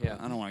go there. Yeah.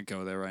 I don't want to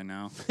go there right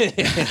now.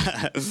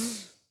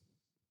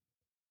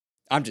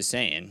 I'm just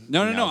saying.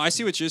 No, you no, know. no. I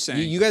see what you're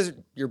saying. You guys,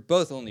 you're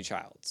both only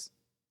childs.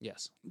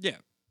 Yes. yeah.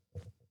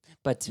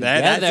 But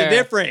together, That's the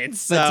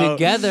difference. But so-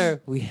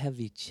 together, we have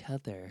each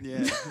other. Yeah.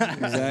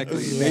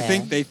 Exactly.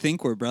 Yeah. They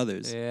think we're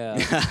brothers. Yeah.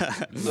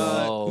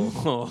 Yo.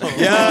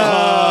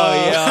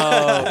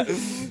 Yo.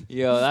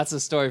 Yo, that's a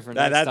story for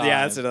next time.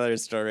 that's another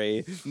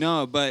story.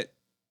 No, but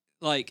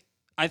like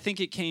I think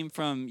it came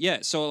from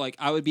so like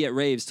I would be at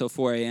raves till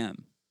 4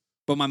 a.m.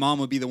 But my mom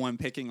would be the one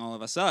picking all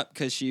of us up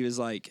because she was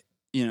like,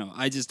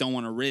 I just don't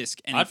want to risk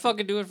anything. I'd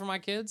fucking do it for my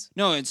kids.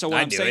 No, and so what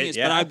I'd I'm do saying it, is,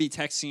 yeah. but I'd be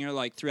texting her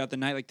like throughout the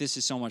night, like this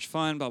is so much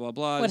fun, blah blah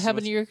blah. What this is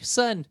happened to your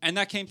son? And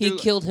that came He through.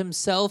 killed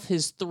himself,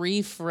 his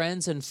 3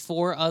 friends, and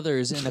 4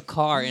 others in a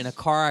car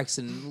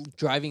accident,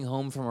 driving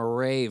home from a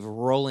rave,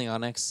 rolling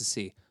on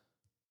ecstasy.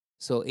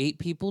 So 8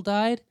 people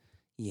died?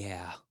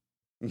 Yeah.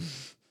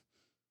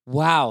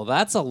 Wow,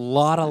 that's a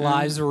lot of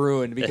lives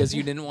ruined because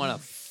you didn't want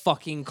to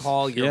fucking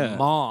call your Yeah.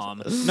 mom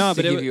No, to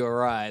but give it, you a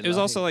ride. it was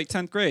also like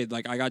 10th grade.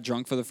 Like I got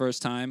drunk for the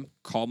first time,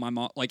 called my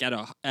mom like at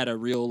a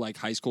real like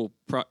high school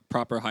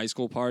proper high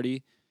school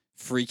party,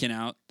 freaking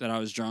out that I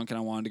was drunk and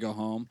I wanted to go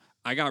home.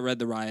 I got read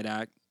the riot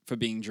act for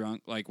being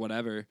drunk, like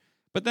whatever.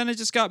 But then it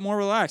just got more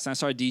relaxed. And I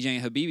started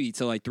DJing Habibi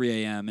till like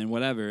 3 a.m. and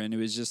whatever. And it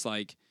was just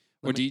like,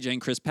 or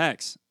DJing Chris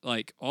Pex,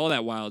 like all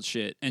that wild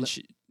shit. And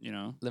she,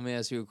 Let me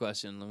ask you a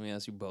question. Let me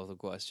ask you both a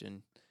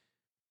question.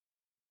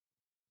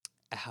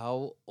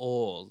 How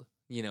old,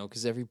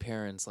 because every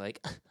parent's like,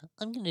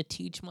 I'm going to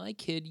teach my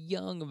kid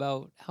young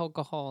about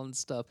alcohol and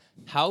stuff.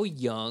 How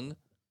young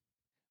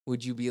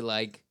would you be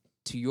like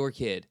to your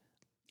kid,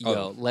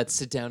 let's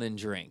sit down and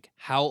drink?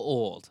 How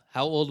old?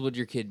 How old would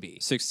your kid be?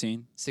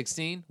 16.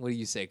 16? What do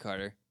you say,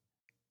 Carter?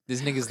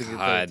 This nigga's thinking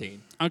God.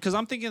 13. Because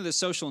I'm thinking of the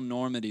social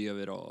normity of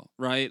it all,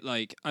 right?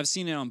 Like I've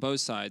seen it on both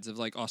sides of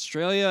like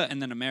Australia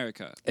and then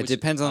America. It which-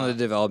 depends on the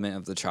development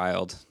of the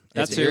child.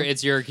 That's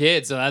It's your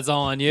kid, so that's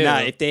all on you. Nah,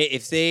 if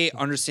they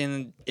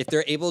understand, if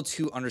they're able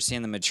to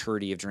understand the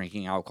maturity of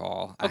drinking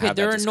alcohol, I Okay, have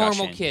they're that a normal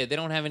discussion. kid. They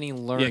don't have any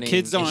learning.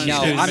 kids don't issues.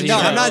 No, understand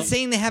I'm not zero.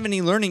 saying they have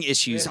any learning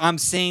issues. I'm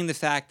saying the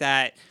fact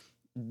that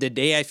the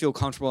day I feel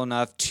comfortable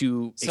enough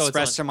to So it's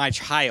express on- to my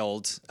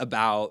child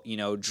about,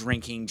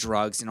 drinking,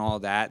 drugs, and all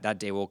that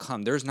day will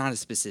come. There's not a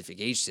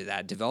specific age to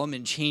that.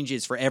 Development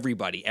changes for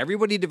everybody.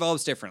 Everybody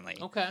develops differently.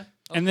 Okay.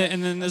 And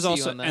then there's see you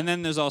also on that. and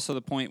then there's also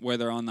the point where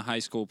they're on the high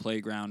school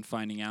playground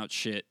finding out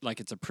shit like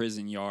it's a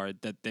prison yard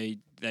that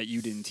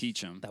you didn't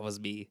teach them. That was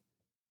me.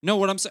 No,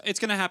 what I'm saying, it's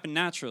gonna happen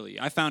naturally.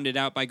 I found it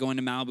out by going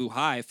to Malibu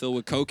High, filled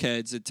with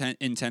cokeheads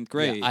in 10th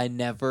grade. Yeah, I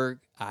never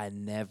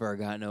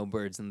got no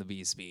birds in the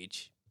bee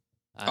speech.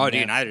 Dude,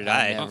 neither did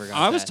I. never got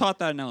I was that. taught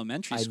that in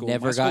elementary I school.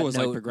 never My school got was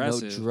no, like no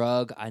progressive.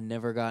 drug. I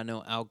never got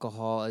no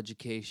alcohol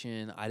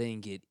education. I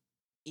didn't get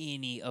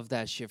any of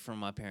that shit from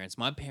my parents.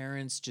 My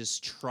parents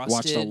just trusted.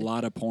 Watched a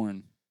lot of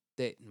porn.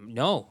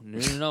 No.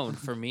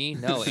 For me,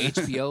 no.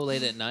 HBO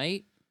late at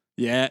night.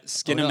 Yeah, Oh,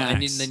 Skinamax. no,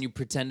 and then you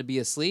pretend to be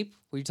asleep.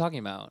 What are you talking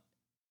about?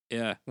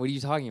 Yeah. What are you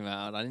talking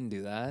about? I didn't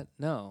do that.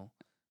 No,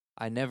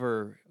 I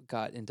never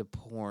got into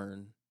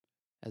porn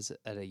at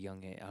a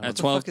young age. I don't At know. What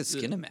 12 the fuck is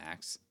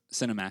Skinamax?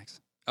 Cinemax.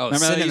 Oh,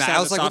 Remember that you used Cinemax. to I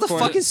have was the like, what the softcore-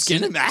 fuck is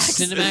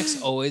Skinamax?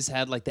 Cinemax always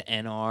had like the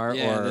NR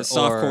Yeah, or the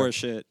softcore or,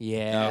 shit.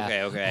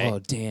 Yeah. Okay. Oh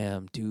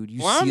damn, dude!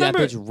 You Well, I see that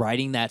remember- bitch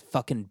riding that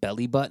fucking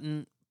belly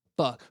button?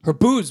 Fuck her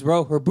boobs,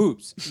 bro. Her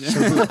boobs.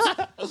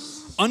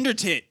 Under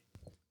tit.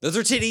 Those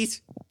are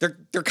titties.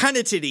 They're kind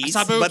of titties,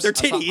 saw boobs. but they're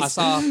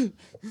titties.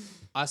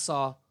 I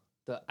saw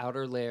the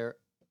outer layer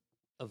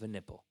of a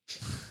nipple.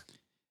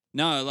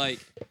 No, like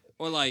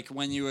Or like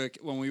when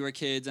we were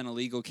kids and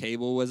illegal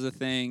cable was a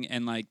thing,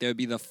 and like there'd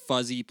be the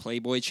fuzzy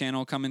Playboy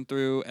channel coming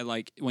through at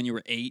like when you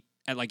were 8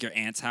 at like your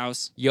aunt's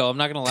house. Yo, I'm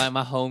not gonna lie,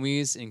 my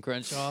homies in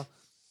Crenshaw,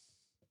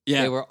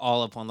 Yeah, they were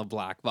all up on the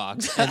black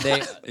box, and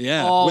they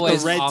yeah, always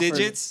with the red offered-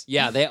 digits.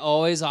 Yeah, they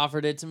always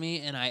offered it to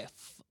me, and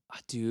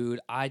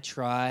I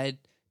tried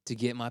to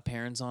get my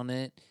parents on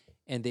it,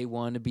 and they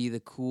wanted to be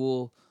the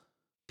cool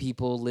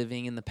people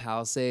living in the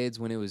Palisades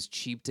when it was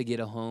cheap to get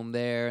a home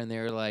there, and they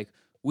were like,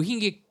 we can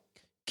get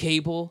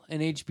cable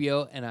and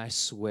HBO, and I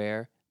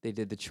swear they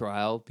did the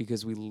trial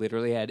because we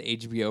literally had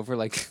HBO for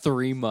like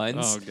 3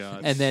 months. Oh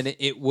god. And then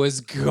it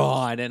was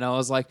gone. And I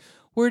was like,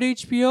 where'd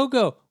HBO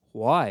go?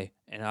 Why?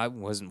 And I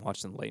wasn't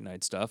watching the late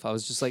night stuff. I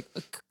was just like,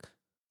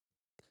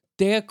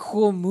 they had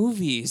cool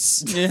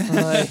movies.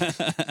 Like,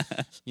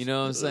 you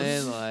know what I'm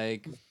saying?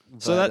 Like,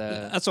 So but,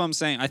 that's what I'm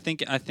saying. I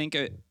think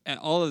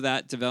all of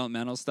that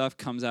developmental stuff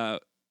comes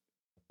out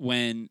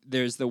when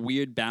there's the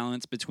weird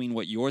balance between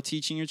what you're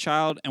teaching your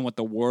child and what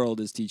the world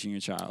is teaching your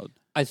child.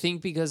 I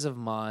think because of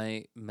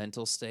my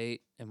mental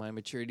state and my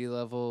maturity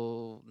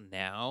level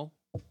now,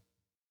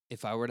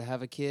 if I were to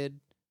have a kid,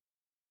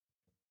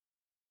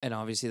 and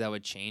obviously that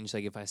would change.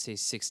 Like if I say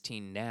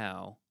 16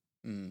 now,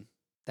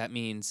 that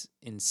means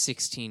in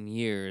 16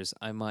 years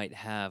I might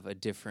have a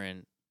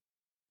different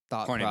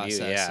thought Point of view,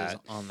 processes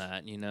yeah. on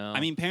that. You know, I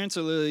mean, parents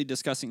are literally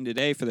discussing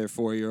today for their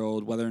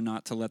 4-year-old whether or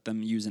not to let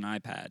them use an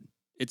iPad.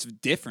 It's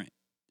different.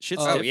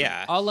 Shit's Oh, different.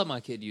 yeah. I'll let my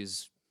kid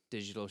use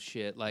digital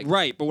shit. Like,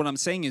 Right, but what I'm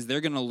saying is they're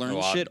going to learn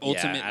Well, shit yeah, I don't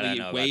ultimately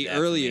know about way that for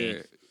me.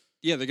 earlier.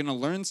 Yeah, they're going to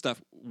learn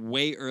stuff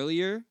way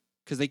earlier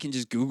because they can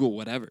just Google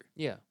whatever.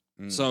 yeah.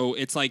 So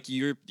it's like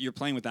you're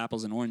playing with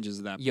apples and oranges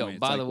at that Yo, point. It's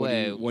by like, the what are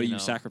way, you- what are you you know,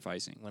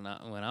 sacrificing? When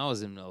I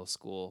was in middle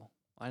school,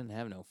 I didn't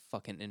have no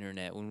fucking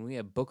internet. When we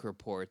had book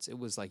reports, it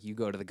was like you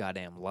go to the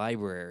goddamn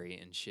library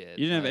and shit.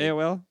 You didn't have Like,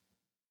 AOL?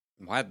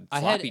 Why I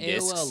had floppy AOL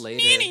disks?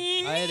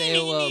 later. I had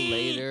AOL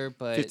later,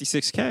 but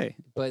 56K.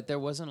 there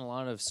wasn't a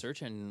lot of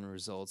search engine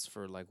results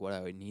for like what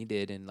I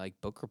needed in like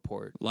book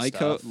report Lycos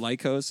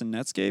stuff. and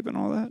Netscape and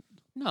all that?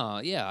 No,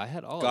 yeah, I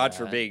had all. God of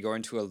that. forbid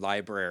going to a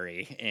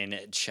library and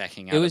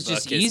checking out It was a book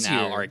just is easier.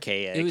 now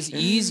archaic. It was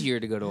easier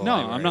to go to a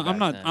No,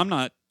 library. I'm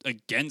not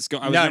against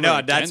going.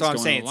 no, that's what I'm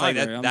saying. It's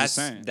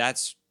like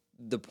that's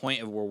the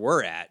point of where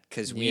we're at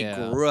because we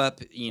Yeah. grew up,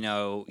 you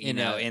know, In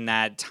in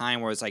that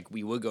time where it's like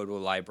we would go to a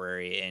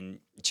library and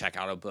check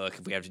out a book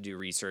if we have to do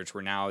research.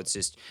 Where now it's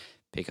just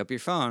pick up your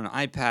phone,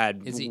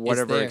 iPad, It's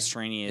whatever there.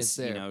 extraneous, It's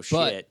there. you know,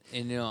 But, shit.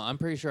 and you know, I'm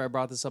pretty sure I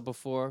brought this up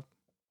before,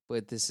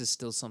 but this is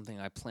still something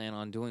I plan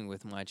on doing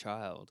with my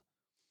child.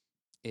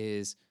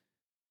 Is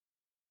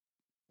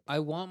I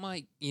want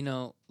my, you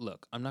know,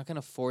 look, I'm not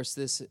gonna force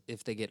this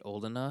if they get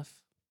old enough.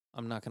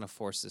 I'm not gonna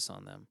force this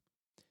on them.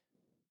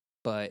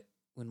 But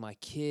when my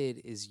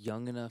kid is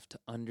young enough to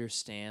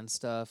understand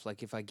stuff,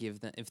 like if I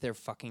give them, if they're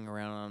fucking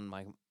around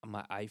on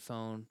my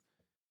iPhone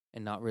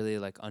and not really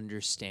like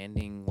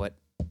understanding what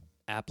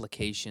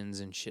applications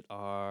and shit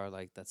are,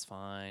 like that's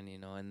fine, you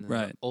know, and then they're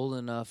Right. old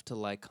enough to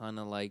like kind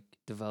of like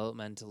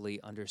developmentally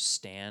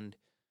understand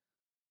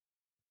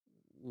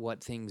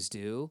what things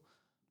do.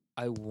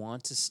 I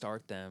want to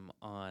start them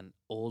on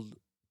old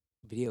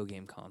video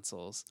game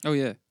consoles, Oh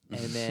yeah. and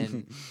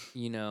then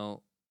you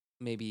know,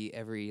 maybe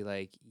every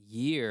like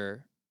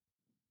year,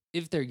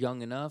 if they're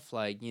young enough,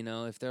 like, you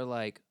know, if they're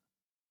like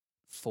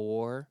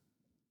 4,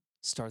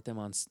 start them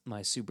on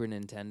my Super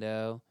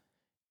Nintendo,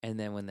 and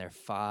then when they're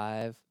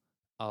 5,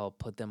 I'll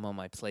put them on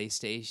my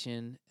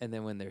PlayStation, and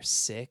then when they're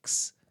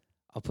 6,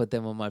 I'll put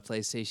them on my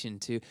PlayStation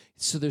 2.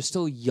 So they're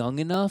still young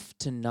enough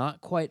to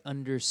not quite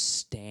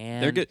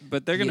understand. They're good,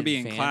 but they're the going to be in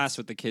advance- class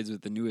with the kids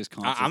with the newest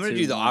console. I'm going to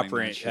too, do the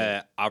learning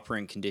that shit.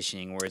 operant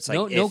conditioning where it's like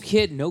no if-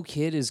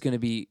 kid is going to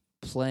be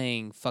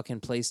playing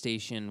fucking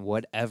PlayStation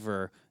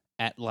whatever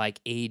at like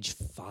age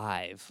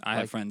 5. I Like,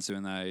 have friends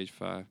doing that at age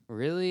 5.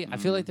 really? I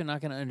feel like they're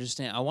not going to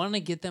understand. I want to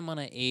get them on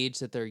an age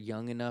that they're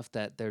young enough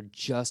that they're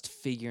just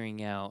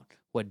figuring out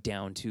what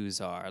down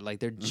twos are. Like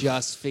they're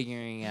just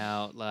figuring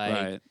out like,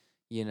 Right.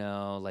 you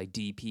know, like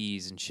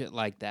DPs and shit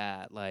like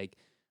that. Like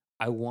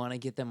I want to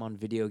get them on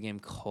video game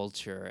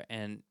culture,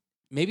 and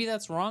maybe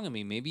that's wrong of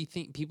me. Maybe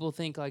people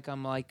think like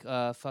I'm like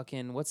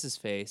fucking what's his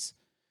face,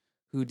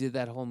 who did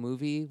that whole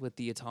movie with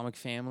the Atomic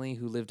Family,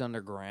 who lived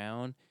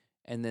underground,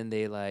 and then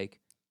they like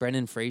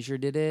Brendan Fraser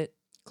did it.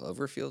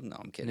 Cloverfield? No,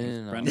 I'm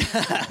kidding. No. Brendan,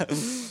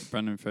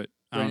 Brendan,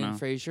 I don't Brendan know.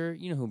 Fraser,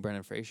 you know who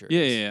Brendan Fraser Yeah,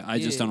 is? yeah. I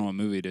just don't know what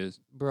movie it is.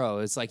 Bro,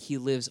 it's like he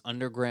lives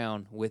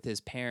underground with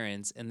his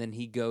parents, and then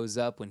he goes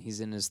up when he's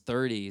in his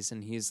 30s,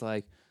 and he's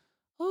like,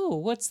 "Oh,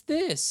 what's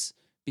this?"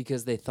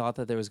 Because they thought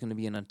that there was going to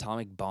be an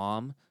atomic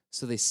bomb,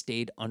 so they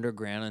stayed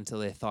underground until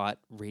they thought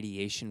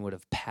radiation would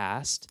have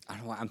passed. I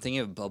don't know. I'm thinking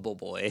of Bubble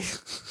Boy.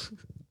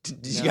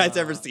 Did you guys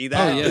ever see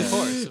that? Oh, yeah. Of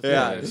course.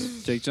 Yeah.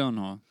 Jake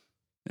Gyllenhaal.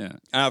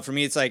 Yeah. For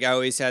me, it's like I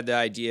always had the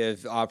idea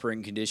of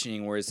operant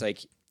conditioning, where it's like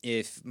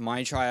if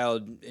my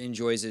child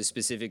enjoys a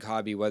specific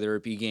hobby, whether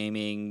it be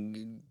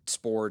gaming,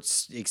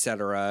 sports,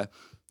 etc.,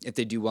 if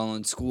they do well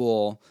in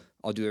school,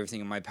 I'll do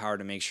everything in my power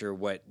to make sure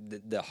what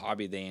the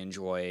hobby they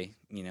enjoy,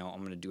 you know, I'm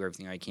going to do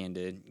everything I can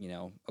to, you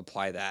know,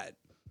 apply that.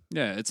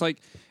 Yeah, it's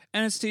like,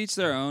 and it's to each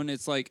their own.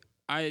 It's like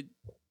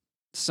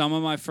some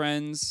of my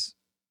friends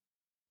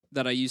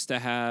that I used to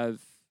have,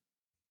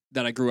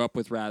 that I grew up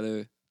with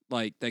rather,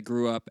 like that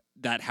grew up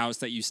that house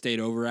that you stayed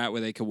over at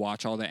where they could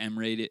watch all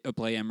the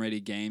play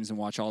M-rated games and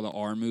watch all the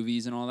R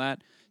movies and all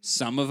that.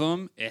 Some of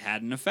them it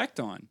had an effect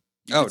on.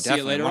 You could see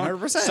it later on.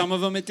 100%. Some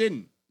of them it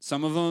didn't.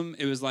 Some of them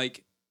it was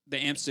like the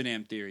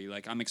Amsterdam theory.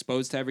 Like I'm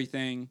exposed to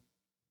everything.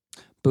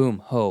 Boom,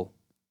 ho.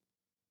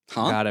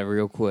 Huh? Got it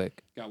real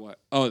quick. Got what?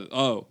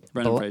 Oh,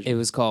 Brendan Fraser. It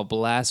was called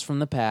Blast from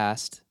the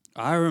Past.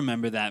 I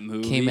remember that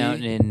movie. Came out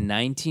in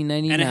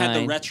 1999. and it had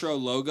the retro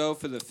logo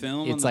for the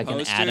film. It's on like the an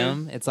poster.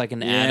 atom. It's like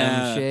an Yeah.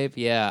 atom shape.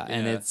 Yeah.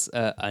 And Yeah. it's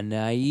a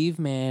naive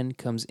man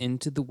comes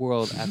into the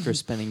world after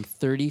spending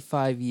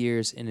 35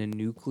 years in a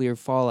nuclear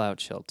fallout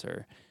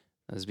shelter.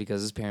 It was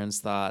because his parents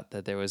thought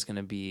that there was going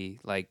to be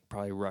like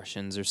probably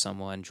Russians or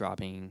someone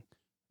dropping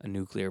a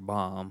nuclear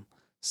bomb.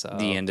 So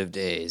The end of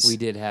days. we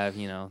did have,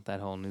 you know, that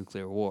whole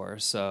nuclear war.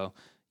 So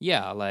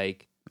yeah,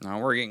 like, No,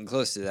 we're getting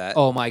close to that.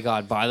 oh my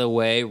God, by the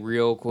way,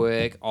 real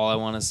quick, all I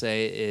want to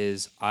say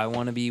is I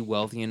want to be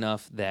wealthy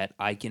enough that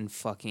I can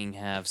fucking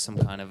have some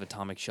kind of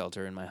atomic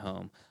shelter in my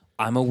home.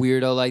 I'm a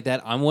weirdo like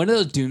that. I'm one of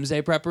those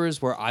doomsday preppers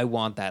where I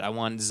want that. I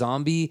want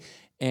zombie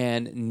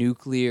and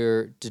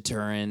nuclear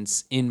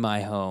deterrence in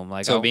my home.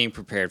 Like, So being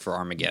prepared for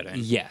Armageddon.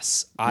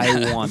 yes,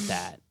 I want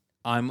that.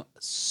 I'm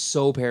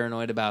so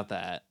paranoid about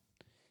that.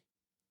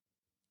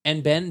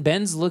 And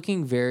Ben's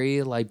looking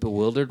very like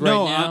bewildered right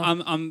No,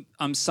 now.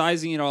 I'm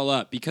sizing it all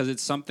up because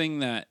it's something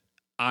that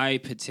I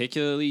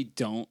particularly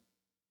don't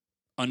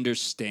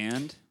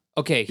understand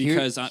Okay,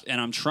 because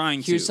I'm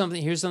trying to. Here's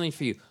something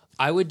for you.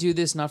 I would do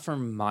this not for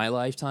my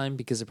lifetime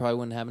because it probably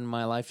wouldn't happen in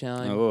my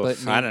lifetime. Oof,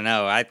 but I don't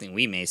know. I think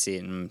we may see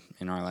it in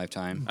our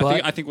lifetime.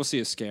 But- I think we'll see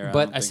a scare.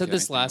 But don't I think said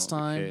this anything last will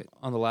time hit.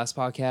 on the last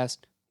podcast.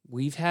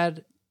 We've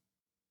had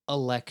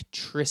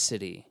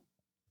electricity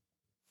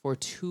for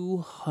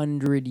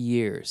 200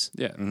 years.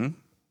 Yeah. Mm-hmm.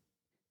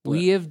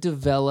 We have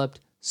developed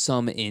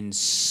some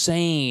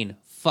insane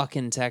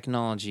fucking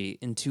technology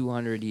in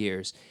 200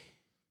 years.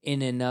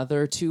 In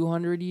another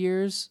 200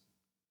 years,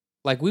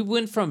 like we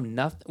went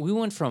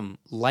from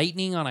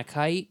lightning on a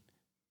kite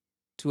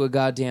to a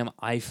goddamn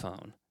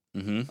iPhone.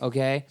 Mm-hmm.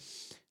 Okay?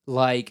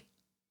 Like,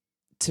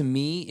 to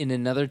me, in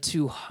another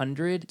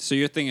 200, So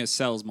your thing is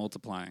cells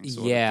multiplying.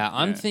 sort of yeah, thing.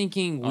 I'm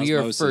thinking we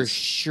are for Osmosis.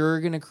 sure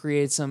going to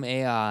create some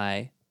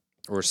AI,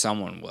 Or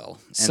someone will.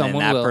 And Someone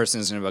then that will. person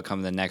is going to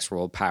become the next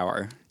world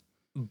power.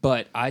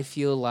 but I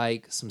feel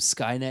like some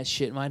Skynet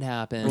shit might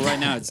happen. Well, right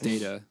now it's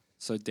data.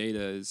 So data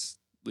is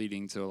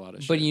leading to a lot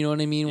of shit. But you know what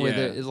I mean?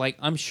 Where Yeah. like,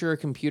 I'm sure a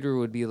computer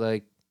would be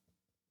like,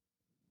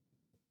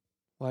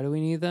 why do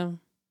we need them?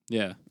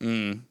 Yeah.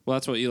 Mm. Well,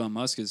 that's what Elon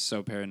Musk is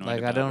so paranoid Like,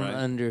 about, I don't right?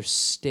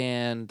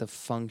 understand the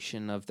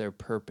function of their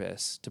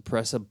purpose. To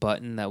press a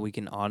button that we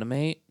can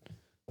automate,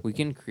 we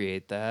can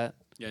create that.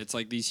 Yeah, it's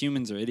like these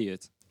humans are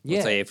idiots.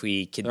 Let's say if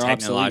we could They're obsolete.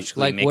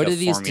 technologically Like, make what a are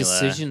these formula.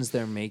 decisions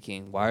they're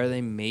making? Why are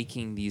they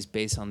making these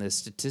based on this?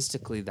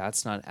 Statistically,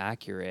 that's not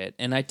accurate.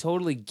 And I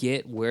totally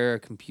get where a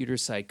computer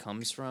site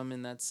comes from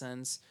in that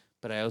sense,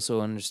 but I also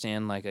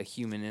understand like a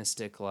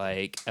humanistic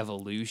like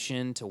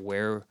evolution to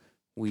where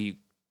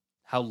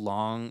how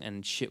long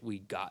and shit we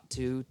got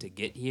to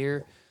get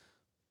here.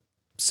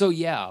 So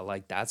yeah,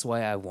 like that's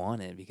why I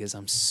want it because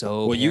I'm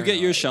so. Well, you get your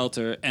paranoid.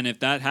 shelter, and if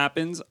that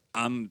happens,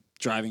 I'm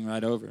driving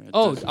right over it.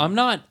 Oh, I'm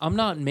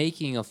not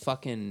making a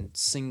fucking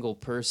single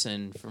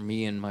person for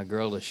me and my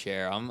girl to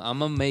share. I'm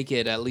gonna make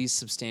it at least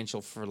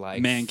substantial for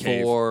like Man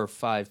cave. 4 or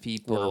 5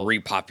 people. Or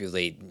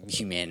repopulate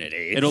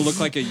humanity. It'll look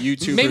like a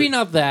YouTuber. Maybe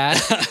not that.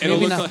 It'll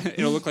Maybe look not. like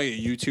a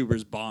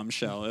YouTuber's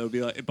bombshell. It'll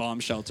be like a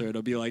bomb shelter.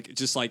 It'll be like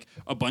just like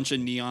a bunch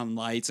of neon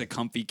lights, a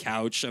comfy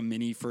couch, a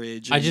mini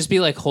fridge. I and- just be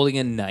like holding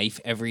a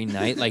knife every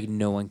night, like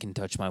no one can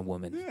touch my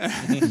woman.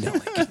 No one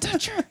can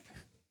touch her.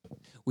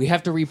 We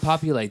have to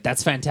repopulate.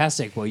 That's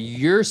fantastic. Well,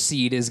 your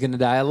seed is gonna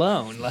die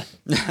alone. Like,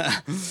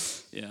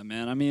 Yeah,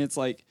 man. I mean, it's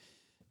like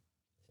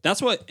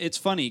that's what it's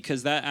funny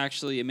because that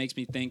actually it makes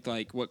me think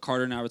like what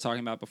Carter and I were talking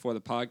about before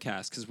the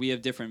podcast because we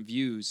have different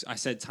views. I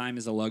said time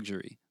is a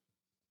luxury.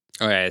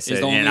 Okay, so,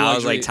 the only and I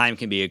was luxury- like, time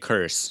can be a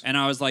curse. And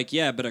I was like,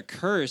 yeah, but a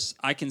curse,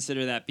 I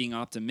consider that being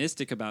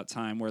optimistic about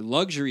time, where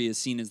luxury is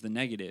seen as the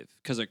negative.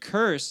 Because a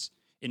curse,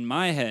 in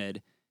my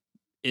head,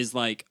 is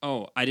like,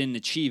 oh, I didn't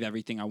achieve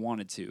everything I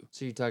wanted to.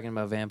 so you're talking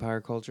about vampire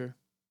culture?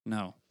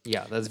 No.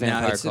 Yeah, that's No,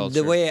 vampire it's culture.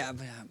 the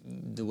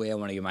way I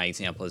want to give my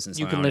example is since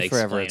You I can want to live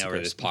forever, explain it's a over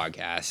curse. this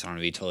podcast. I want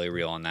to be totally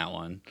real on that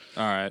one.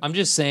 All right. I'm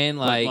just saying,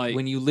 like, like-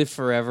 when you live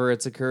forever,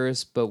 it's a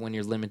curse, but when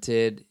you're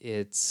limited,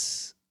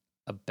 it's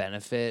a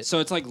benefit. So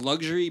it's like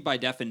luxury by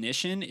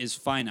definition is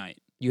finite.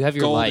 You have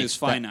your Gold life. is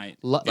finite.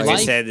 Like life, I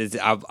said,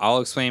 I'll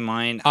explain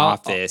mine all,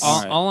 off this.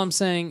 all I'm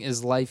saying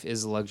is life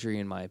is luxury,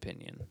 in my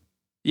opinion.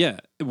 Yeah,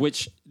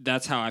 which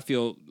that's how I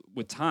feel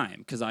with time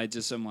because I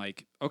just am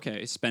like,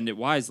 okay, spend it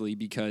wisely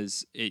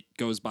because it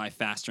goes by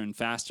faster and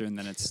faster, and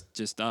then it's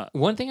just up.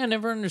 One thing I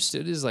never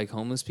understood is like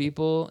homeless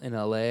people in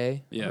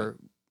LA Yeah. or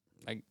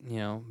like, you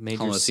know, major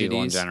Homeless cities.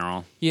 people in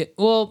general. Yeah,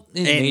 well,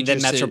 in In major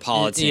the ci-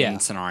 metropolitan yeah.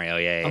 scenario,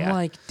 yeah. I'm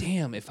like,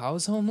 damn, if I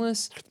was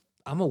homeless,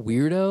 I'm a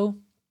weirdo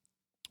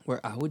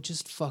where I would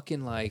just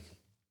fucking like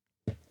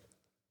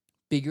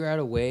figure out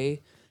a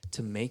way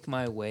to make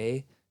my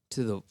way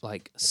to the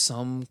like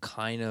some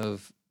kind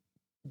of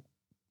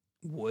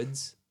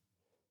woods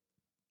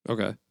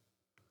Okay.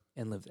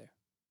 and live there.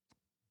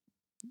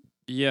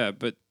 Yeah,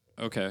 but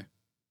okay.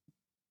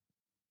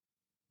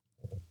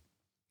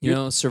 You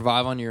know,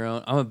 survive on your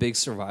own. I'm a big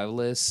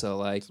survivalist, so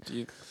like Do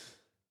you,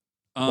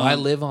 why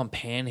live on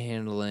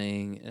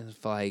panhandling and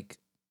if like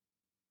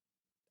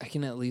I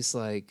can at least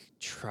like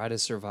try to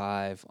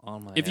survive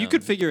on my if own. you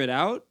could figure it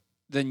out,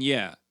 then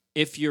yeah.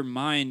 If your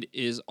mind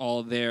is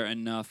all there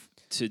enough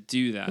to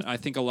do that, I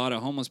think a lot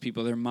of homeless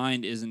people, their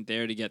mind isn't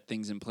there to get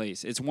things in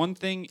place. It's one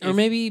thing, Or if-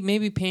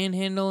 maybe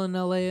panhandle in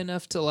LA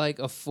enough to like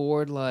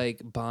afford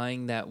like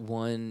buying that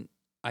one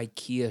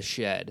IKEA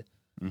shed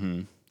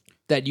Mm-hmm.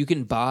 that you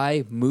can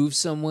buy, move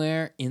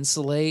somewhere,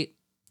 insulate,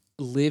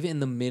 live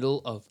in the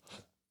middle of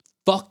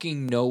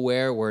fucking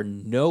nowhere where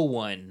no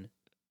one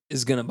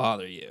is gonna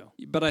bother you.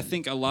 But I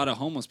think a lot of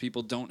homeless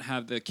people don't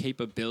have the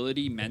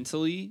capability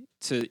mentally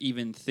to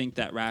even think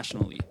that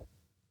rationally.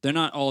 They're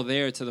not all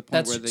there to the point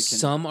That's where they can.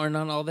 some are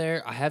not all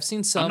there. I have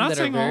seen some not that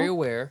are saying very all.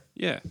 aware,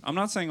 Yeah, I'm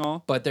not saying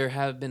all. but there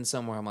have been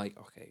some where I'm like,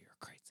 okay, you're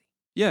crazy.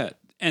 Yeah,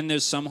 and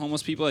there's some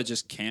homeless people that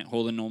just can't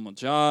hold a normal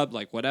job,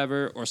 like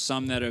whatever, or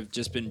some that have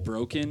just been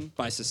broken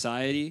by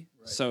society.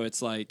 So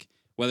it's like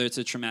whether it's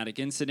a traumatic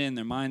incident,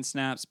 their mind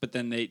snaps, but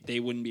then they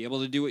wouldn't be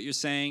able to do what you're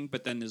saying.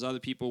 But then there's other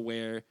people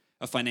where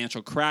a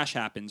financial crash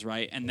happens,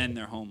 right, and then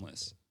they're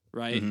homeless,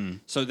 right?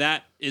 So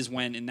that is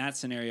when, in that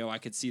scenario, I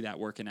could see that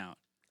working out,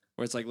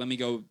 where it's like, let me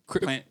go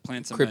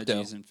plant some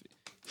crypto. veggies and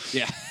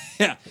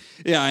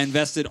yeah. I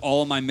invested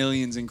all my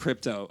millions in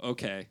crypto.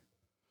 Okay,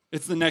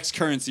 it's the next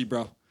currency,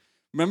 bro.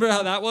 Remember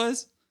how that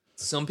was?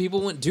 Some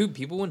people went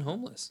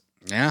homeless.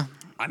 Yeah.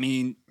 I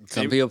mean,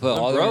 Some they- people put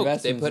all their Broke. They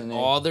investments put in it.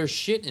 all their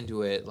shit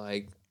into it.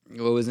 Like,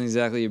 What wasn't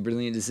exactly a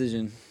brilliant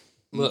decision.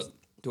 look,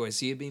 do I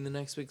see it being the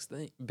next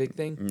big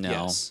thing? No.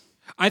 Yes.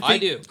 I think, I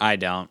do. I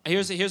don't.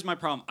 Here's my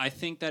problem. I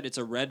think that it's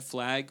a red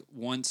flag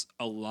once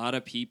a lot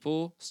of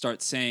people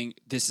start saying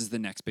this is the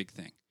next big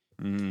thing.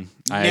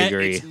 I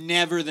agree. It's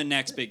never the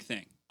next big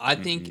thing. I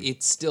think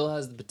it still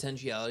has the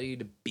potentiality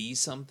to be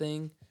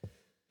something.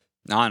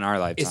 Not in our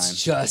lifetime.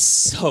 It's just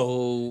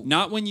so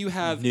Not when you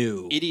have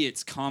New.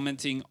 idiots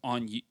commenting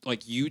on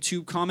like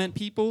YouTube comment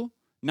people.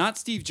 Not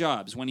Steve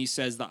Jobs when he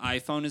says the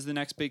iPhone is the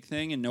next big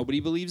thing and nobody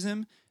believes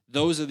him.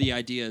 Those are the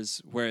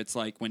ideas where it's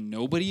like when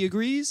nobody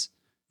agrees,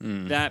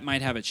 that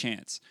might have a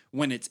chance.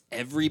 When it's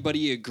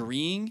everybody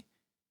agreeing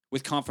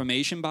with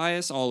confirmation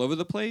bias all over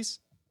the place,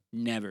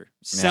 never.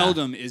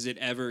 Seldom is it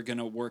ever going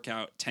to work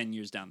out 10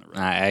 years down the road.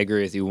 I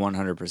agree with you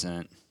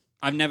 100%.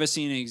 I've never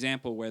seen an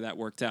example where that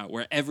worked out,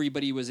 where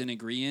everybody was in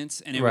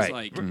agreement and it Right. was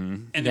like,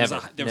 and there was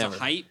a Never.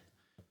 hype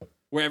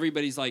where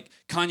everybody's like,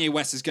 Kanye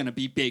West is going to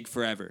be big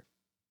forever.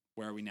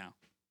 Where are we now?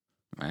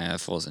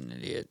 That fool's an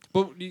idiot.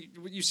 But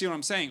you see what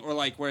I'm saying? Or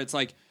like where it's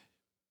like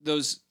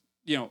those,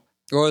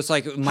 Or it's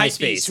like hypebeasts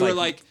MySpace. who are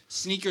like,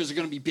 sneakers are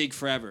going to be big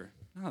forever.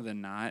 No, they're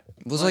not.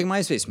 Well, it's like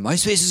MySpace.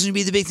 MySpace is going to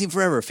be the big thing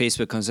forever.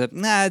 Facebook comes up.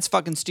 Nah, it's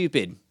fucking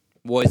stupid.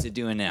 What is it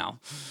doing now?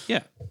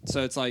 Yeah.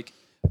 So it's like,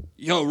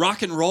 yo,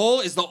 rock and roll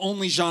is the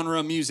only genre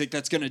of music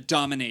that's going to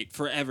dominate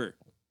forever.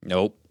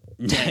 Nope.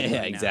 Yeah, right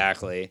now.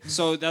 exactly.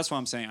 So that's what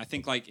I'm saying. I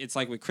think like it's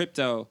like with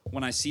crypto,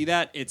 when I see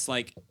that, it's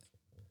like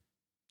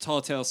tall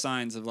tale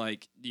signs of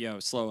like,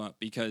 slow up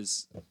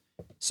because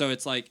so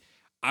it's like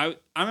I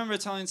remember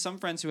telling some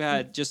friends who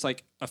had just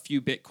like a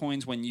few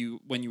Bitcoins when you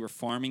were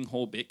farming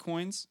whole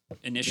Bitcoins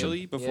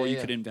initially before you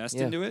could invest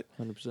into it.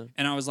 100%.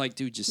 And I was like,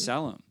 dude, just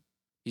sell them.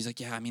 He's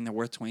like, yeah, I mean, they're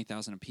worth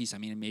 20,000 a piece. I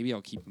mean, maybe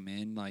I'll keep them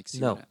in. Like, see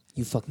No, what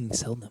you fucking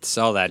sell them.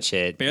 Sell that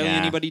shit. barely Yeah.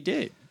 anybody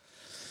did.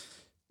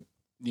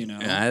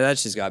 Yeah,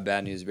 that's just got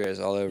bad news bears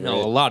all over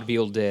No, a it. lot of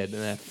people did,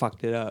 and that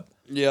fucked it up.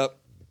 Yep.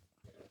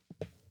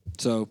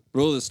 So,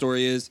 rule of the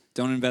story is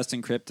don't invest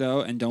in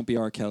crypto and don't be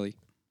R. Kelly.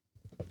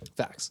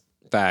 Facts.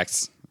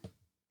 Facts.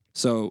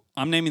 So,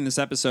 I'm naming this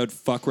episode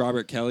Fuck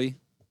Robert Kelly.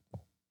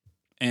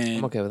 And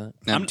I'm okay with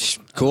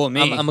that. Cool with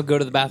me. I'm gonna go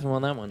to the bathroom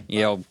on that one.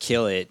 Yo,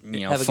 kill it. Have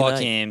a good Fuck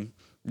night. him.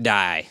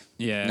 Die.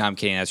 yeah, No, I'm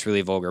kidding. That's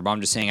really vulgar. But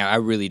I'm just saying, I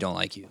really don't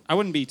like you. I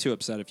wouldn't be too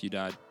upset if you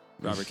died,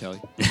 Robert Kelly.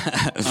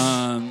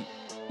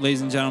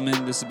 Ladies and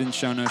gentlemen, this has been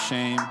Show No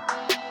Shame.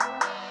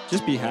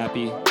 Just be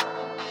happy.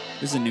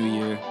 This is a new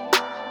year.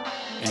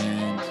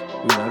 And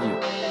we love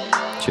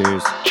you.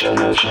 Cheers. Show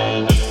no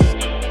shame.